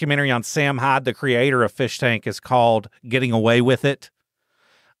 The documentary on Sam Hyde, the creator of Fish Tank, is called Getting Away With It.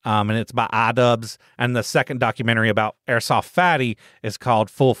 And it's by iDubbbz. And the second documentary about Airsoft Fatty is called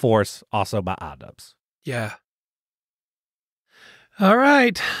Full Force, also by iDubbbz. Yeah. All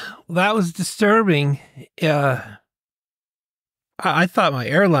right. Well, that was disturbing. I thought my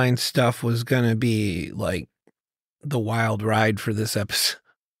airline stuff was going to be like the wild ride for this episode,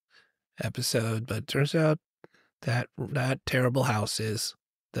 but it turns out that terrible house is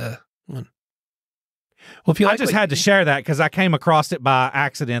the one. Well, if you I just had to share that because I came across it by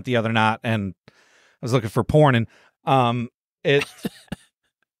accident the other night and I was looking for porn, and it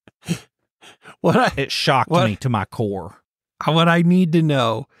shocked me to my core. What I need to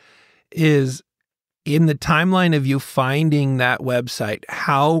know is, in the timeline of you finding that website,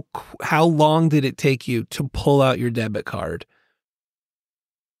 how long did it take you to pull out your debit card?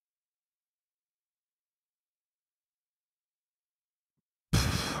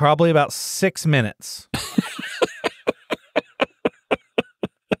 Probably about 6 minutes.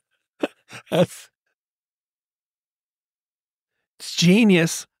 It's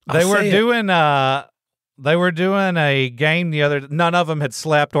genius. They were doing a game none of them had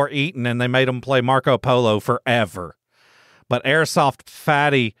slept or eaten, and they made them play Marco Polo forever. But Airsoft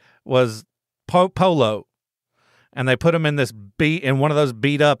Fatty was Polo, and they put him in one of those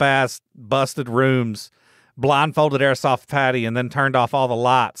beat up ass busted rooms, blindfolded Airsoft Fatty, and then turned off all the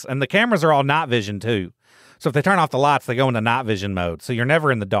lights. And the cameras are all night vision too. So if they turn off the lights, they go into night vision mode. So you're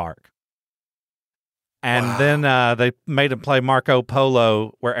never in the dark. And then they made him play Marco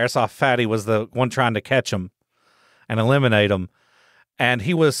Polo, where Airsoft Fatty was the one trying to catch him and eliminate him. And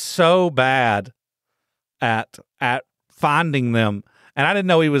he was so bad at finding them. And I didn't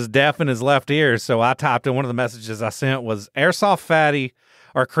know he was deaf in his left ear, so I typed in one of the messages I sent was Airsoft Fatty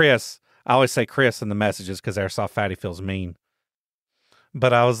or Chris. I always say Chris in the messages because Airsoft Fatty feels mean.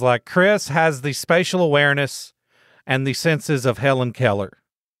 But I was like, Chris has the spatial awareness and the senses of Helen Keller.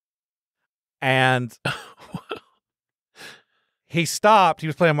 And he stopped. He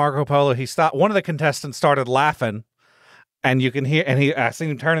was playing Marco Polo. He stopped. One of the contestants started laughing, and you can hear. And I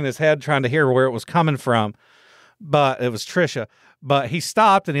seen him turning his head, trying to hear where it was coming from. But it was Trisha. But he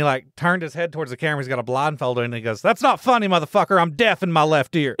stopped, and he like turned his head towards the camera. He's got a blindfold on, and he goes, "That's not funny, motherfucker. I'm deaf in my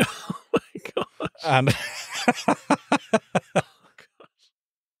left ear." Oh my gosh. And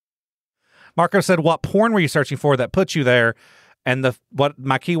Marco said, "What porn were you searching for that put you there?" And what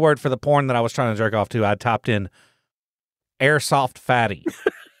my keyword for the porn that I was trying to jerk off to, I typed in Airsoft Fatty.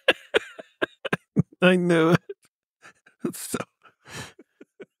 I knew it. It's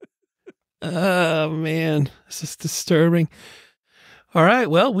oh man, this is disturbing. All right,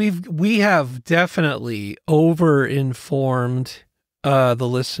 well, we have definitely over-informed the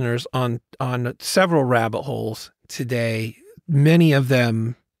listeners on several rabbit holes today. Many of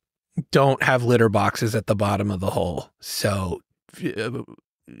them don't have litter boxes at the bottom of the hole. So,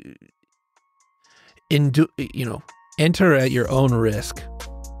 enter at your own risk.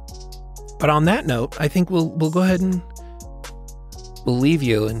 But on that note, I think we'll go ahead and we'll leave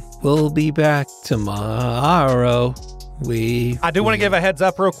you, and we'll be back tomorrow. I do want to give a heads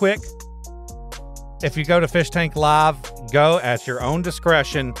up real quick. If you go to Fish Tank Live, go at your own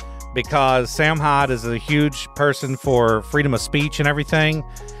discretion, because Sam Hyde is a huge person for freedom of speech and everything,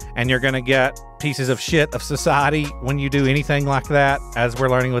 and you're going to get pieces of shit of society when you do anything like that, as we're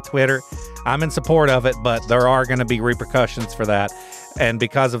learning with Twitter. I'm in support of it, but there are going to be repercussions for that. And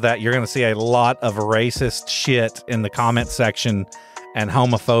because of that, you're going to see a lot of racist shit in the comment section and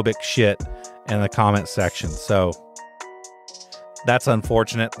homophobic shit in the comment section. So that's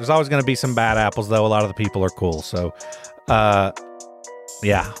unfortunate. There's always going to be some bad apples, though. A lot of the people are cool. So,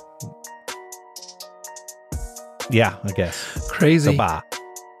 yeah. Yeah, I guess. Crazy. So bye.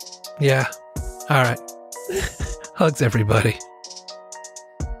 Yeah. All right. Hugs, everybody.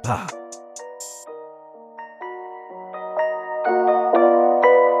 Bye.